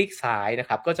มองซีกซ้ายนะค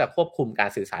รับก็จะควบคุมการ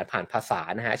สื่อสารผ่านภาษา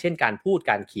นะฮะเช่นการพูด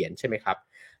การเขียนใช่ไหมครับ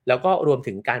แล้วก็รวม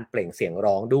ถึงการเปล่งเสียง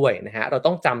ร้องด้วยนะฮะเรา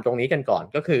ต้องจำตรงนี้กันก่อน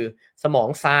ก็คือสมอง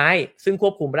ซ้ายซึ่งคว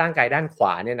บคุมร่างกายด้านขว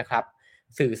าเนี่ยนะครับ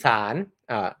สื่อสาร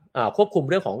ควบคุม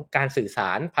เรื่องของการสื่อส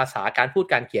ารภาษาการพูด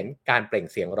การเขียนการเปล่ง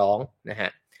เสียงร้องนะฮะ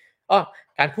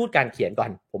การพูดการเขียนก่อ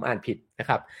นผมอ่านผิดนะ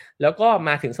ครับแล้วก็ม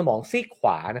าถึงสมองซีกขว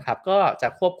านะครับก็จะ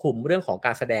ควบคุมเรื่องของก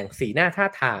ารแสดงสีหน้าท่า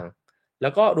ทางแล้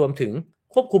วก็รวมถึง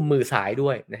ควบคุมมือซ้ายด้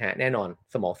วยนะฮะแน่นอน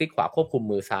สมองซีกขวาควบคุม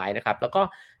มือซ้ายนะครับแล้วก็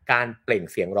การเปล่ง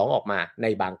เสียงร้องออกมาใน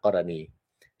บางกรณี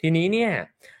ทีนี้เนี่ย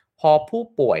พอผู้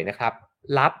ป่วยนะครับ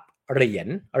รับเหรีย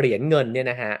ญเงินเนี่ย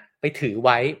นะฮะไปถือไ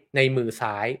ว้ในมือ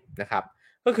ซ้ายนะครับ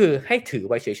ก็คือให้ถือ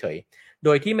ไว้เฉยๆโด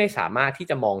ยที่ไม่สามารถที่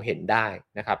จะมองเห็นได้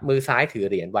นะครับมือซ้ายถือ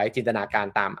เหรียญไว้จินตนาการ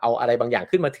ตามเอาอะไรบางอย่าง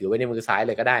ขึ้นมาถือไว้ในมือซ้ายเ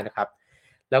ลยก็ได้นะครับ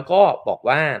แล้วก็บอก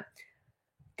ว่า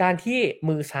การที่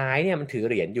มือซ้ายเนี่ยมันถือ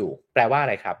เหรียญอยู่แปลว่าอะ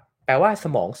ไรครับแปลว่าส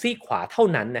มองซีกขวาเท่า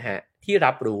นั้นนะฮะที่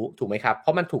รับรู้ถูกไหมครับเพร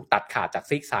าะมันถูกตัดขาดจาก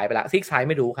ซีกซ้ายไปแล้วซีกซ้าย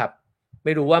ไม่รู้ครับไ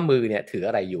ม่รู้ว่ามือเนี่ยถือ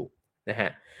อะไรอยู่นะฮะ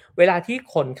เวลาที่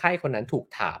คนไข้คนนั้นถูก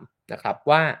ถามนะครับ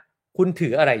ว่าคุณถื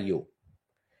ออะไรอยู่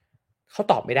เขา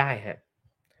ตอบไม่ได้ฮะ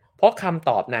เพราะคำ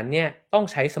ตอบนั้นเนี่ยต้อง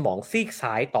ใช้สมองซีก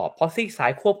ซ้ายตอบเพราะซีกซ้า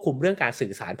ยควบคุมเรื่องการสื่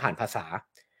อสารผ่านภาษา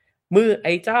มือไ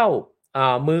อ้เจ้า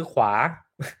มือขวา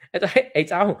ไอ้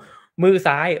เจ้ามือ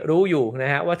ซ้ายรู้อยู่น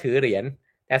ะฮะว่าถือเหรียญ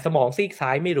แต่สมองซีกซ้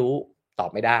ายไม่รู้ตอ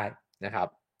บไม่ได้นะครับ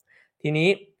ทีนี้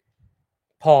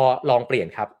พอลองเปลี่ยน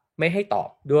ครับไม่ให้ตอบ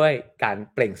ด้วยการ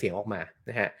เปล่งเสียงออกมา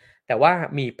นะฮะแต่ว่า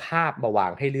มีภาพมาวา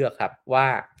งให้เลือกครับว่า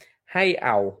ให้เอ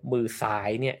ามือซ้าย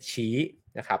เนี่ยชี้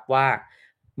นะครับว่า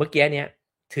เมื่อกี้เนี้ย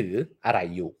ถืออะไร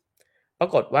อยู่ปรา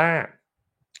กฏว่า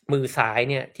มือซ้าย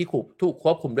เนี่ยที่ถูกค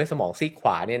วบคุมด้วยสมองซีกขว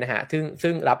าเนี่ยนะฮะ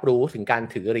ซึ่งรับรู้ถึงการ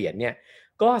ถือเหรียญเนี่ย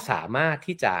ก็สามารถ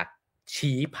ที่จะ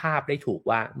ชี้ภาพได้ถูก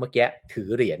ว่าเมื่อกี้ถือ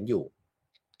เหรียญอยู่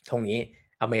ตรงนี้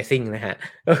Amazing นะฮะ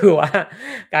ก็คือว่า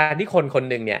การที่คนคน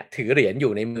หนึ่งเนี่ยถือเหรียญอ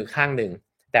ยู่ในมือข้างหนึ่ง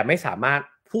แต่ไม่สามารถ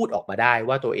พูดออกมาได้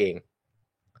ว่าตัวเอง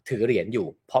ถือเหรียญอยู่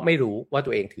เพราะไม่รู้ว่าตั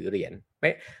วเองถือเหรียญไ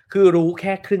ม่คือรู้แ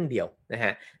ค่ครึ่งเดียวนะฮ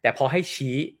ะแต่พอให้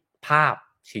ชี้ภาพ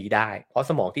ชี้ได้เพราะ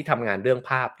สมองที่ทำงานเรื่อง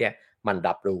ภาพเนี่ยมัน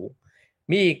รับรู้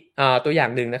มีอีกตัวอย่า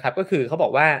งหนึ่งนะครับก็คือเขาบอ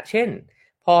กว่าเช่น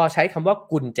พอใช้คำว่า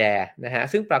กุญแจนะฮะ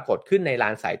ซึ่งปรากฏขึ้นในลา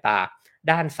นสายตา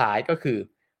ด้านซ้ายก็คือ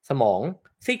สมอง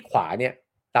ซีกขวาเนี่ย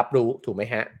รับรู้ถูกไหม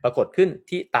ฮะปรากฏขึ้น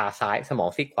ที่ตาซ้ายสมอง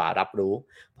ซีกขวารับรู้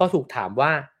พอถูกถามว่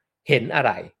าเห็นอะไ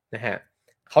รนะฮะ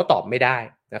เขาตอบไม่ได้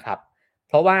นะครับเ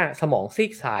พราะว่าสมองซี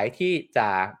กซ้ายที่จะ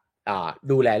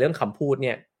ดูแลเรื่องคำพูดเ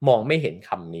นี่ยมองไม่เห็นค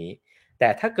ำนี้แต่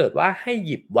ถ้าเกิดว่าให้ห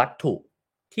ยิบวัตถุ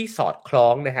ที่สอดคล้อ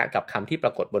งนะฮะกับคำที่ปร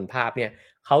ากฏบนภาพเนี่ย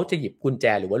เขาจะหยิบกุญแจ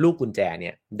หรือว่าลูกกุญแจเ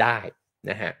นี่ยได้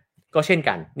นะฮะก็เช่น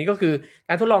กันนี่ก็คือก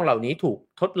ารทดลองเหล่านี้ถูก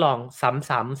ทดลอง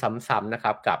ซ้ำๆนะค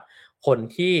รับกับคน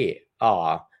ที่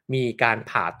มีการ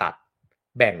ผ่าตัด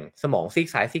แบ่งสมองซีก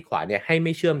ซ้ายซีกขวาเนี่ยให้ไ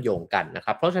ม่เชื่อมโยงกันนะค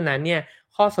รับเพราะฉะนั้นเนี่ย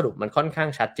ข้อสรุปมันค่อนข้าง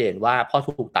ชัดเจนว่าพอ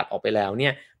ถูกตัดออกไปแล้วเนี่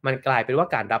ยมันกลายเป็นว่า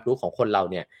การรับรู้ของคนเรา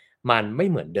เนี่ยมันไม่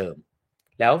เหมือนเดิม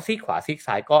แล้วซีกขวาซีก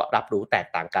ซ้ายก็รับรู้แตก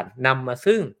ต่างกันนำมา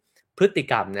ซึ่งพฤติ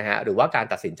กรรมนะฮะหรือว่าการ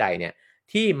ตัดสินใจเนี่ย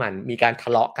ที่มันมีการท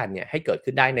ะเลาะกันเนี่ยให้เกิด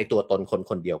ขึ้นได้ในตัวตนคน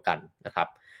คนเดียวกันนะครับ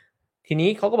ทีนี้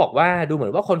เขาก็บอกว่าดูเหมือ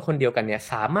นว่าคนคนเดียวกันเนี่ย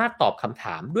สามารถตอบคำถ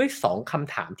ามด้วย2ค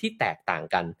ำถามที่แตกต่าง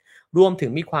กันรวมถึ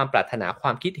งมีความปรารถนาคว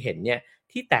ามคิดเห็นเนี่ย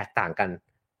ที่แตกต่างกัน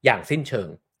อย่างสิ้นเชิง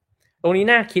ตรงนี้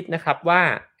น่าคิดนะครับว่า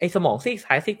ไอ้สมองซีก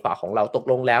ซ้ายซีกขวาของเราตก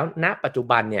ลงแล้วณปัจจุ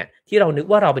บันเนี่ยที่เรานึก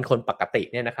ว่าเราเป็นคนปกติ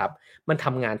เนี่ยนะครับมันท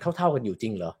ำงานเท่าๆกันอยู่จริ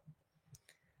งเหรอ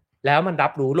แล้วมันรั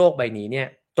บรู้โลกใบนี้เนี่ย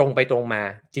ตรงไปตรงมา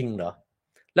จริงเหรอ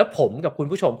แล้วผมกับคุณ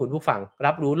ผู้ชมคุณผู้ฟัง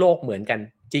รับรู้โลกเหมือนกัน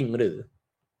จริงหรือ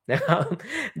นะครับ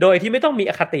โดยที่ไม่ต้องมี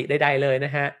อคติใดๆเลยน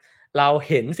ะฮะ เรา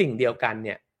เห็นสิ่งเดียวกันเ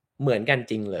นี่ยเหมือนกัน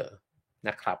จริงเหรอน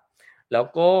ะครับแล้ว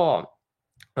ก็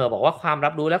บอกว่าความรั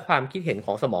บรู้และความคิดเห็นข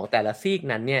องสมองแต่ละซีก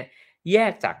นั้นเนี่ยแย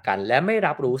กจากกันและไม่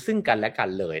รับรู้ซึ่งกันและกัน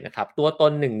เลยนะครับตัวต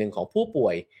นหนึ่งของผู้ป่ว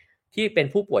ยที่เป็น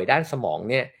ผู้ป่วยด้านสมอง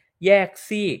เนี่ยแยก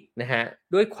ซีกนะฮะ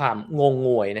ด้วยความงงง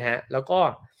วยนะฮะแล้วก็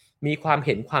มีความเ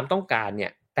ห็นความต้องการเนี่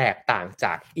ยแตกต่างจ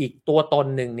ากอีกตัวตน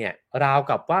หนึ่งเนี่ยราว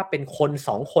กับว่าเป็นคนส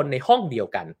องคนในห้องเดียว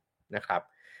กันนะครับ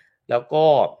แล้วก็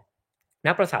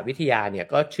นักประสาทวิทยาเนี่ย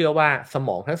ก็เชื่อว่าสม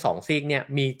องทั้งสองซีกเนี่ย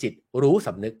มีจิตรู้ส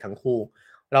ำนึกทั้งคู่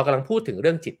เรากำลังพูดถึงเ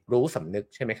รื่องจิตรู้สำนึก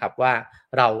ใช่ไหมครับว่า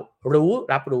เรา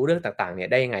รับรู้เรื่องต่างๆเนี่ย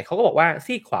ได้ยังไงเขาก็บอกว่า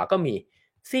ซีกขวาก็มี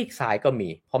ซีกซ้ายก็มี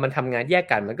พอมันทำงานแยก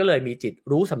กันมันก็เลยมีจิต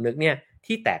รู้สำนึกเนี่ย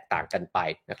ที่แตกต่างกันไป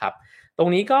นะครับตรง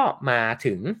นี้ก็มา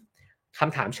ถึงค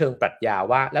ำถามเชิงปรัชญา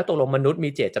ว่าแล้วตกลงมนุษย์มี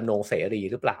เจตจำนงเสรี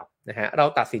หรือเปล่านะฮะเรา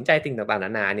ตัดสินใจสิ่งต่างๆน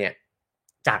านาเนี่ย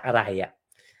จากอะไรอะ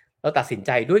เราตัดสินใ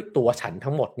จด้วยตัวฉัน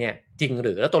ทั้งหมดเนี่ยจริงห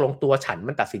รือแล้วตกลงตัวฉัน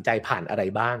มันตัดสินใจผ่านอะไร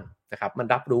บ้างนะครับมัน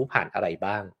รับรู้ผ่านอะไร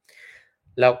บ้าง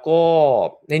แล้วก็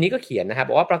ในนี้ก็เขียนนะครับ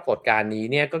บอกว่าปรากฏการณ์นี้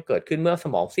เนี่ยก็เกิดขึ้นเมื่อส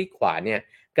มองซีกขวาเนี่ย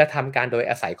กระทำการโดย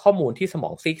อาศัยข้อมูลที่สมอ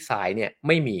งซีกซ้ายเนี่ยไ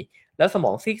ม่มีแล้วสม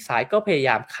องซีกซ้ายก็พยาย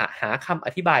ามหาคำอ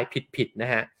ธิบายผิดๆน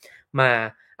ะฮะมา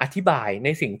อธิบายใน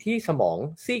สิ่งที่สมอง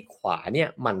ซีกขวาเนี่ย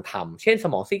มันทำเช่นส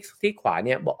มองซีกขวาเ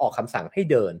นี่ยบอกออกคำสั่งให้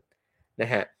เดินน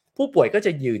ะฮะผู้ป่วยก็จ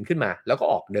ะยืนขึ้นมาแล้วก็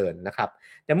ออกเดินนะครับ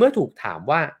แต่เมื่อถูกถาม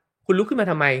ว่าคุณลุกขึ้นมา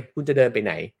ทำไมคุณจะเดินไปไ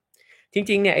หนจ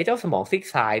ริงๆเนี่ยไอ้เจ้าสมองซีก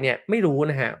ซ้ายเนี่ยไม่รู้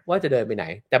นะฮะว่าจะเดินไปไหน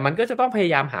แต่มันก็จะต้องพย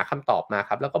ายามหาคำตอบมา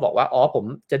ครับแล้วก็บอกว่าอ๋อผม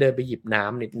จะเดินไปหยิบน้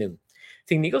ำนิดหนึ่ง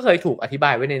สิ่งนี้ก็เคยถูกอธิบ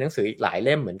ายไว้ในหนังสืออีกหลายเ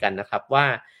ล่มเหมือนกันนะครับว่า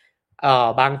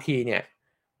บางทีเนี่ย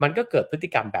มันก็เกิดพฤติ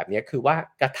กรรมแบบนี้คือว่า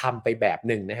กระทำไปแบบ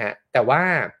หนึ่งนะฮะแต่ว่า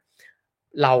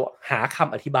เราหาค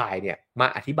ำอธิบายเนี่ยมา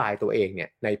อธิบายตัวเองเนี่ย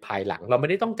ในภายหลังเราไม่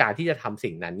ได้ต้องการที่จะทำ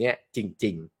สิ่งนั้นเนี่ยจ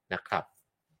ริงๆนะครับ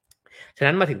ฉะ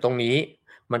นั้นมาถึงตรงนี้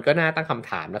มันก็น่าตั้งคำ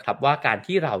ถามนะครับว่าการ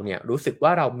ที่เราเนี่ยรู้สึกว่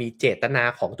าเรามีเจตนา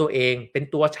ของตัวเองเป็น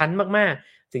ตัวฉันมาก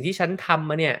ๆสิ่งที่ฉันทำ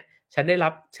มาเนี่ยฉัน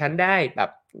ได้แบบ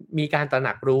มีการตระห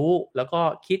นักรู้แล้วก็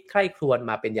คิดใคร่ครวญ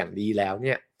มาเป็นอย่างดีแล้วเ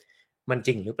นี่ยมันจ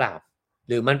ริงหรือเปล่า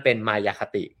หรือมันเป็นมายาค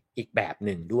ติอีกแบบห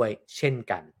นึ่งด้วยเช่น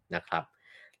กันนะครับ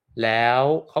แล้ว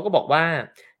เขาก็บอกว่า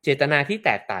เจตนาที่แ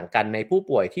ตกต่างกันในผู้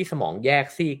ป่วยที่สมองแยก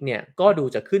ซีกเนี่ยก็ดู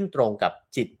จะขึ้นตรงกับ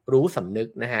จิตรู้สำนึก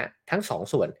นะฮะทั้งสอง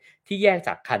ส่วนที่แยกจ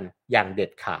ากกันอย่างเด็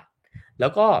ดขาดแล้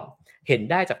วก็เห็น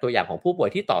ได้จากตัวอย่างของผู้ป่วย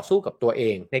ที่ต่อสู้กับตัวเอ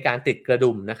งในการติดกระ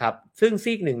ดุมนะครับซึ่ง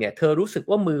ซีกหนึ่งเนี่ยเธอรู้สึก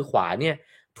ว่ามือขวาเนี่ย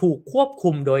ถูกควบคุ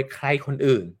มโดยใครคน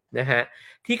อื่นนะฮะ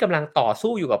ที่กำลังต่อ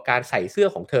สู้อยู่กับการใส่เสื้อ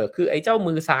ของเธอคือไอ้เจ้า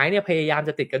มือซ้ายเนี่ยพยายามจ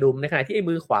ะติดกระดุมในขณะที่ไอ้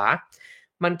มือขวา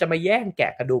มันจะมาแย่งแก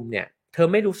ะกระดุมเนี่ยเธอ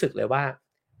ไม่รู้สึกเลยว่า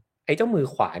ไอ้เจ้ามือ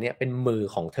ขวาเนี่ยเป็นมือ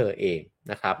ของเธอเอง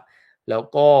นะครับแล้ว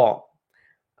ก็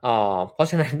เพราะ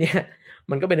ฉะนั้นเนี่ย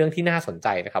มันก็เป็นเรื่องที่น่าสนใจ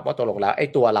นะครับว่าตกลงแล้วไอ้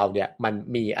ตัวเราเนี่ยมัน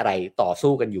มีอะไรต่อ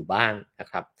สู้กันอยู่บ้างนะ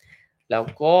ครับแล้ว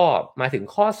ก็มาถึง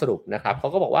ข้อสรุปนะครับเขา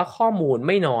ก็บอกว่าข้อมูลไ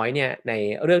ม่น้อยเนี่ยใน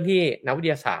เรื่องที่นักวิท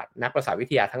ยาศาสตร์นักประสาทวิ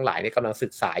ทยาทั้งหลายเนี่ยกำลังศึ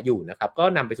กษาอยู่นะครับก็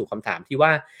นำไปสู่คำถามที่ว่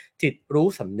าจิตรู้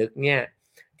สำนึกเนี่ย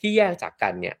ที่แยกจากกั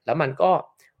นเนี่ยแล้วมันก็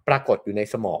ปรากฏอยู่ใน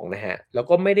สมองนะฮะแล้ว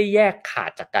ก็ไม่ได้แยกขา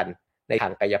ดจากกันในทา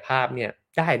งกายภาพเนี่ย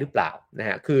ได้หรือเปล่านะ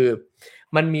ฮะคือ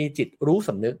มันมีจิตรู้ส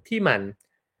ำนึกที่มั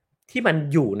น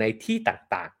อยู่ในที่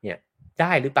ต่างๆเนี่ยไ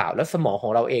ด้หรือเปล่าแล้วสมองขอ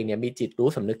งเราเองเนี่ยมีจิตรู้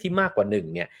สำนึกที่มากกว่า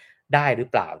1เนี่ยได้หรือ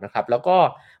เปล่านะครับแล้วก็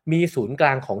มีศูนย์กล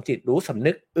างของจิตรู้สำ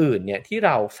นึกอื่นเนี่ยที่เ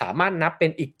ราสามารถนับเป็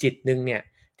นอีกจิตหนึ่งเนี่ย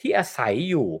ที่อาศัย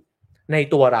อยู่ใน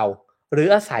ตัวเราหรือ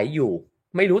อาศัยอยู่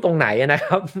ไม่รู้ตรงไหนนะค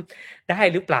รับ ได้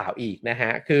หรือเปล่าอีกนะฮ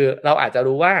ะคือเราอาจจะ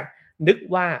รู้ว่านึก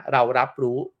ว่าเรารับ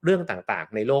รู้เรื่องต่าง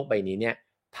ๆในโลกใบนี้เนี่ย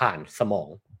ผ่านสมอง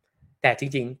แต่จ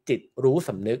ริงๆจิตรู้ส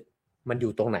ำนึกมันอ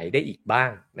ยู่ตรงไหนได้อีกบ้า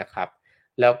งนะครับ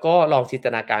แล้วก็ลองจินต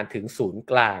นาการถึงศูนย์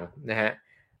กลางนะฮะ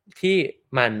ที่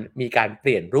มันมีการเป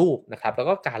ลี่ยนรูปนะครับแล้ว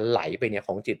ก็การไหลไปเนี่ยข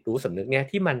องจิตรู้สำนึกเนี่ย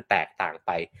ที่มันแตกต่างไ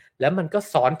ปแล้วมันก็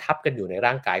ซ้อนทับกันอยู่ใน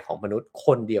ร่างกายของมนุษย์ค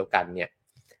นเดียวกันเนี่ย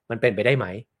มันเป็นไปได้ไหม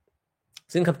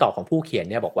ซึ่งคำตอบของผู้เขียน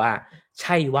เนี่ยบอกว่าใ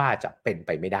ช่ว่าจะเป็นไป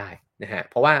ไม่ได้นะฮะ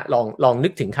เพราะว่าลองนึ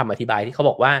กถึงคำอธิบายที่เขา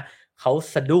บอกว่าเขา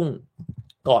สะดุ้ง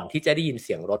ก่อนที่จะได้ยินเ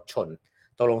สียงรถชน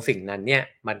ตกลงสิ่งนั้นเนี่ย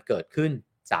มันเกิดขึ้น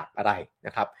จากอะไรน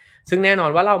ะครับซึ่งแน่นอน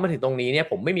ว่าเล่ามาถึงตรงนี้เนี่ย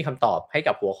ผมไม่มีคำตอบให้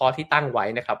กับหัวข้อที่ตั้งไว้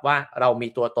นะครับว่าเรามี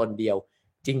ตัวตนเดียว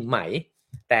จริงไหม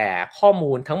แต่ข้อ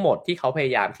มูลทั้งหมดที่เขาพย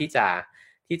ายามที่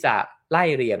จะไล่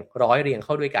เรียงร้อยเรียงเ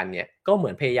ข้าด้วยกันเนี่ยก็เหมื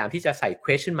อนพยายามที่จะใส่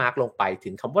question mark ลงไปถึ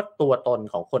งคำว่าตัวตน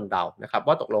ของคนเรานะครับ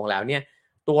ว่าตกลงแล้วเนี่ย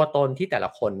ตัวตนที่แต่ละ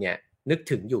คนเนี่ยนึก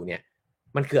ถึงอยู่เนี่ย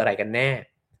มันคืออะไรกันแน่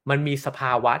มันมีสภ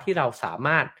าวะที่เราสาม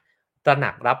ารถตระห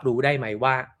นักรับรู้ได้ไหม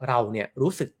ว่าเราเนี่ย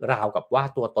รู้สึกราวกับว่า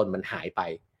ตัวตนมันหายไป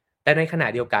แต่ในขณะ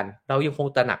เดียวกันเรายังคง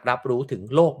ตระหนักรับรู้ถึง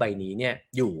โลกใบนี้เนี่ย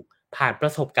อยู่ผ่านปร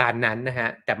ะสบการณ์นั้นนะฮะ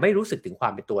แต่ไม่รู้สึกถึงควา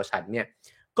มเป็นตัวฉันเนี่ย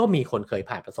ก็มีคนเคย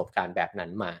ผ่านประสบการณ์แบบนั้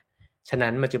นมาฉะนั้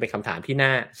นมันจึงเป็นคำถามที่น่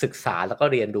าศึกษาแล้วก็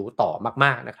เรียนรู้ต่อม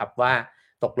ากๆนะครับว่า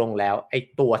ตกลงแล้วไอ้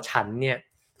ตัวฉันเนี่ย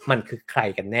มันคือใคร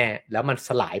กันแน่แล้วมันส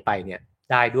ลายไปเนี่ย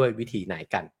ได้ด้วยวิธีไหน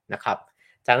กันนะครับ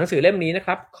จากหนังสือเล่มนี้นะค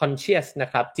รับ Conscious นะ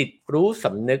ครับจิตรู้ส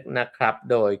ำนึกนะครับ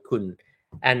โดยคุณ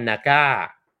แอนนากา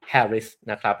แฮร์ริส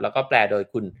นะครับแล้วก็แปลโดย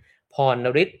คุณพรณ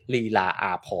ฤทธิ์ลีลาอ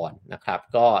าภรณ์นะครับ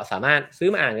ก็สามารถซื้อ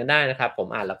มาอ่านกันได้นะครับผม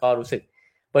อ่านแล้วก็รู้สึก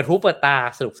เปิดหูเปิดตา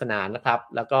สนุกสนานนะครับ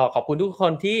แล้วก็ขอบคุณทุกค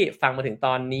นที่ฟังมาถึงต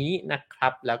อนนี้นะครั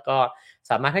บแล้วก็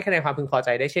สามารถให้คะแนนความพึงพอใจ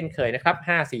ได้เช่นเคยนะครับ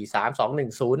5 4 3 2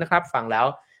 1 0นะครับฟังแล้ว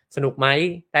สนุกไหม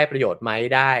ได้ประโยชน์ไหม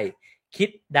ได้คิด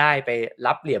ได้ไป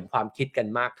รับเหลี่ยมความคิดกัน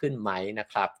มากขึ้นไหมนะ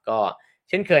ครับก็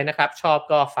เช่นเคยนะครับชอบ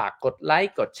ก็ฝากกดไล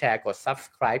ค์กดแชร์กด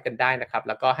Subscribe กันได้นะครับแ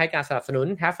ล้วก็ให้การสนับสนุน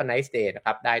Have a nice day นะค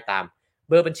รับได้ตามเ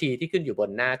บอร์บัญชีที่ขึ้นอยู่บน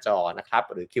หน้าจอนะครับ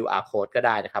หรือ QR code ก็ไ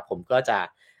ด้นะครับผมก็จะ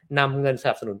นำเงินส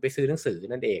นับสนุนไปซื้อหนังสือ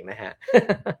นั่นเองนะฮะ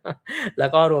แล้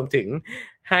วก็รวมถึง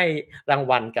ให้ราง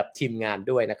วัลกับทีมงาน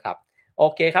ด้วยนะครับโอ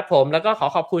เคครับผมแล้วก็ขอ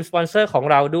ขอบคุณสปอนเซอร์ของ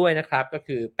เราด้วยนะครับก็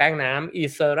คือแป้งน้ำ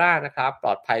Isera นะครับปล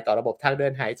อดภัยต่อระบบทางเดิ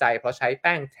นหายใจเพราะใช้แ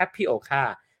ป้ง Tapioca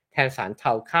แทนสารเท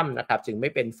าค่ำนะครับจึงไม่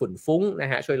เป็นฝุ่นฟุ้งน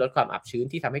ะฮะช่วยลดความอับชื้น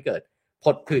ที่ทำให้เกิดผ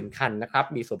ดผื่นคันนะครับ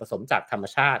มีส่วนผสมจากธรรม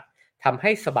ชาติทำใ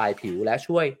ห้สบายผิวและ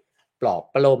ช่วยปลอบ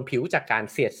ประโลมผิวจากการ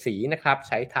เสียดสีนะครับใ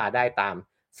ช้ทาได้ตาม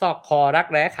ซอกคอรัก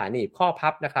แร้ขาหนีบข้อพั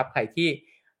บนะครับใครที่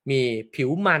มีผิว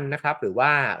มันนะครับหรือว่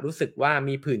ารู้สึกว่า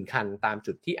มีผื่นคันตาม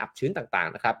จุดที่อับชื้นต่าง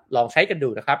ๆนะครับลองใช้กันดู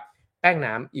นะครับแป้ง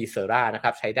น้ำ Isera นะค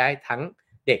รับใช้ได้ทั้ง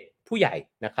เด็กผู้ใหญ่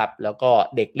นะครับแล้วก็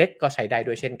เด็กเล็กก็ใช้ได้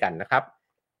ด้วยเช่นกันนะครับ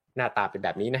หน้าตาเป็นแบ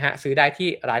บนี้นะฮะซื้อได้ที่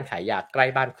ร้านขายยาใกล้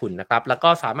บ้านคุณนะครับแล้วก็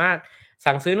สามารถ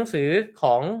สั่งซื้อหนังสือข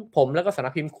องผมแล้วก็สำนั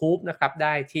กพิมพ์คูปนะครับไ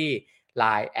ด้ที่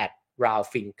Line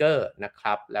 @roundfinger นะค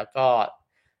รับแล้วก็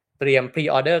เตรียมพรี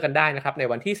ออเดอร์กันได้นะครับใน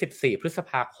วันที่14พฤษ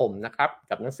ภาคมนะครับ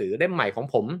กับหนังสือเล่มใหม่ของ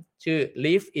ผมชื่อ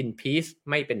Live in Peace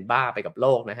ไม่เป็นบ้าไปกับโล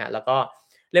กนะฮะแล้วก็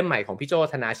เล่มใหม่ของพี่โจ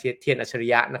ธนาเทียนอัจฉริ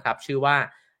ยะนะครับชื่อว่า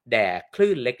แด่ค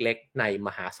ลื่นเล็กๆในม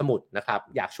หาสมุทรนะครับ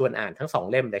อยากชวนอ่านทั้ง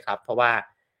2เล่มเลยครับเพราะว่า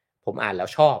ผมอ่านแล้ว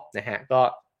ชอบนะฮะก็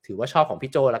ถือว่าชอบของ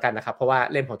พี่โจแล้วกันนะครับเพราะว่า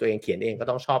เล่มของตัวเองเขียนเองก็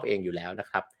ต้องชอบเองอยู่แล้วนะ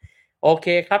ครับโอเค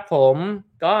ครับผม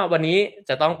ก็วันนี้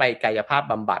จะต้องไปกายภาพ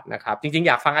บำบัดนะครับจริงๆอ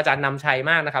ยากฟังอาจารย์นำชัย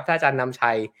มากนะครับถ้าอาจารย์นำ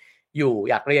ชัยอยู่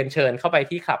อยากเรียนเชิญเข้าไป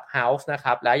ที่ Clubhouse นะค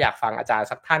รับแล้วอยากฟังอาจารย์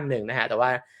สักท่านหนึ่งนะฮะแต่ว่า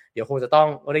เดี๋ยวคงจะต้อง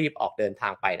รีบออกเดินทา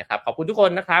งไปนะครับขอบคุณทุกค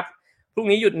นนะครับพรุ่ง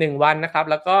นี้หยุด1วันนะครับ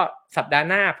แล้วก็สัปดาห์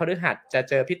หน้าพฤหัสจะ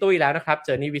เจอพี่ตุ้ยแล้วนะครับ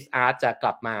Journey with Art จะก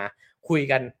ลับมาคุย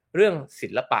กันเรื่องศิ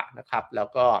ลปะนะครับแล้ว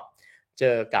ก็เจ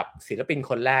อกับศิลปิน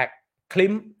คนแรกคลิ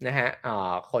มนะฮะ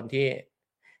คน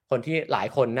ที่หลาย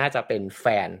คนน่าจะเป็นแฟ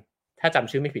นถ้าจำ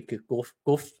ชื่อไม่ผิดคือ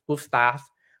กูสต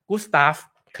าฟ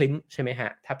คลิมใช่ไหมฮะ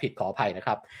ถ้าผิดขออภัยนะค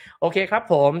รับโอเคครับ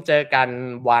ผมเจอกัน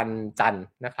วันจันทร์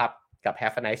นะครับกับ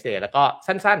Have a nice day แล้วก็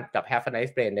สั้นๆกับ Have a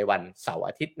nice day ในวันเสาร์อ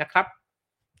าทิตย์นะครับ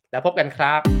แล้วพบกันค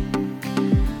รับ